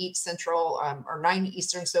around 8 Central or 9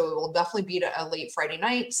 Eastern. So it will definitely be a late Friday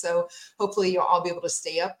night. So hopefully you'll all be able to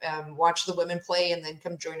stay up, watch the women play, and then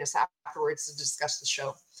come join us afterwards to discuss the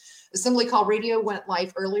show. Assembly Call Radio went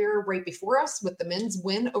live earlier right before us with the men's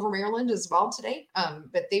win over Maryland as well today.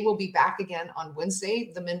 But they will be back again on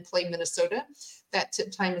Wednesday. The men play Minnesota. That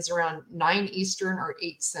tip time is around 9 Eastern or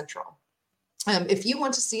 8 Central. If you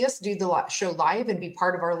want to see us do the show live and be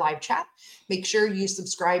part of our live chat, make sure you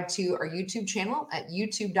subscribe to our YouTube channel at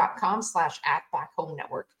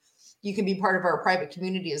youtube.com/@BackHomeNetwork. You can be part of our private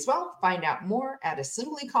community as well. Find out more at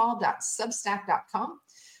assemblycall.substack.com.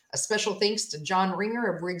 A special thanks to John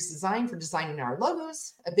Ringer of Riggs Design for designing our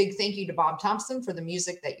logos. A big thank you to Bob Thompson for the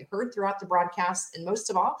music that you heard throughout the broadcast. And most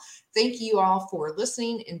of all, thank you all for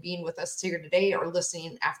listening and being with us here today or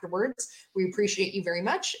listening afterwards. We appreciate you very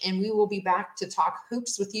much. And we will be back to talk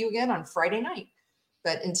hoops with you again on Friday night.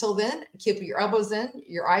 But until then, keep your elbows in,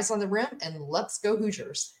 your eyes on the rim, and let's go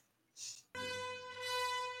Hoosiers.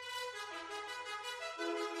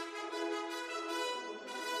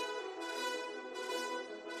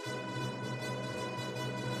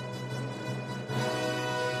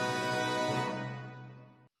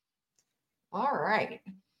 All right.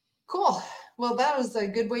 Cool. Well, that was a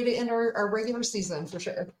good way to end our regular season for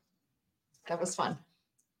sure. That was fun.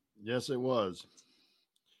 Yes, it was.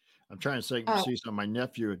 I'm trying to see something.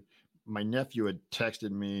 My nephew had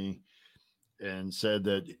texted me and said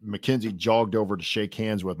that Mackenzie jogged over to shake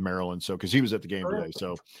hands with Maryland. So, cause he was at the game today.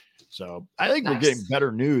 So I think we're getting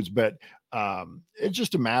better news, but it's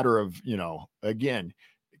just a matter of, again,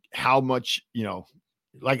 how much,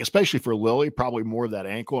 like, especially for Lily, probably more of that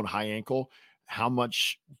ankle and high ankle, how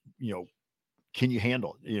much, can you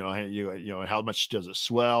handle it? How much does it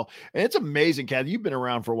swell? And it's amazing, Kathy, you've been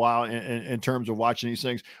around for a while in terms of watching these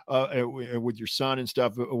things with your son and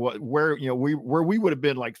stuff, where we would have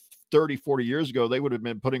been like 30, 40 years ago, they would have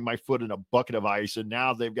been putting my foot in a bucket of ice. And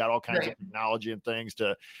now they've got all kinds of technology and things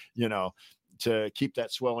to keep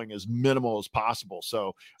that swelling as minimal as possible.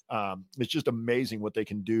 So it's just amazing what they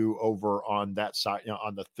can do over on that side,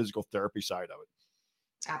 on the physical therapy side of it.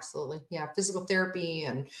 Absolutely. Yeah. Physical therapy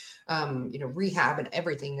and, rehab and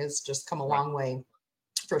everything has just come a long way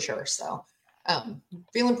for sure. So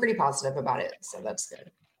feeling pretty positive about it. So that's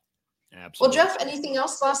good. Absolutely. Well, Jeff, anything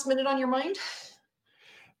else last minute on your mind?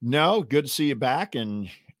 No, good to see you back. And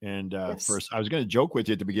Yes. First, I was going to joke with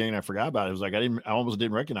you at the beginning. I forgot about it. It was like, I almost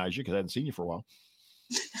didn't recognize you because I hadn't seen you for a while.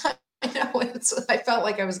 I know. I felt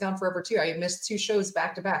like I was gone forever too. I missed 2 shows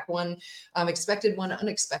back to back, one expected, one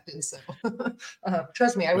unexpected. So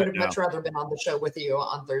trust me, I would have much rather been on the show with you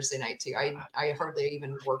on Thursday night too. I hardly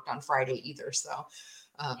even worked on Friday either. So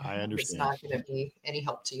I understand. It's not going to be any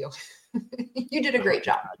help to you. You did a great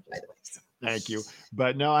job, by the way. So. Thank you.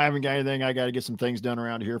 But no, I haven't got anything. I got to get some things done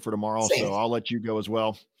around here for tomorrow. Same. So I'll let you go as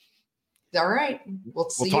well. All right. We'll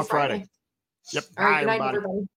see talk you Friday. Yep. All right. Bye, Good night, everybody. everybody.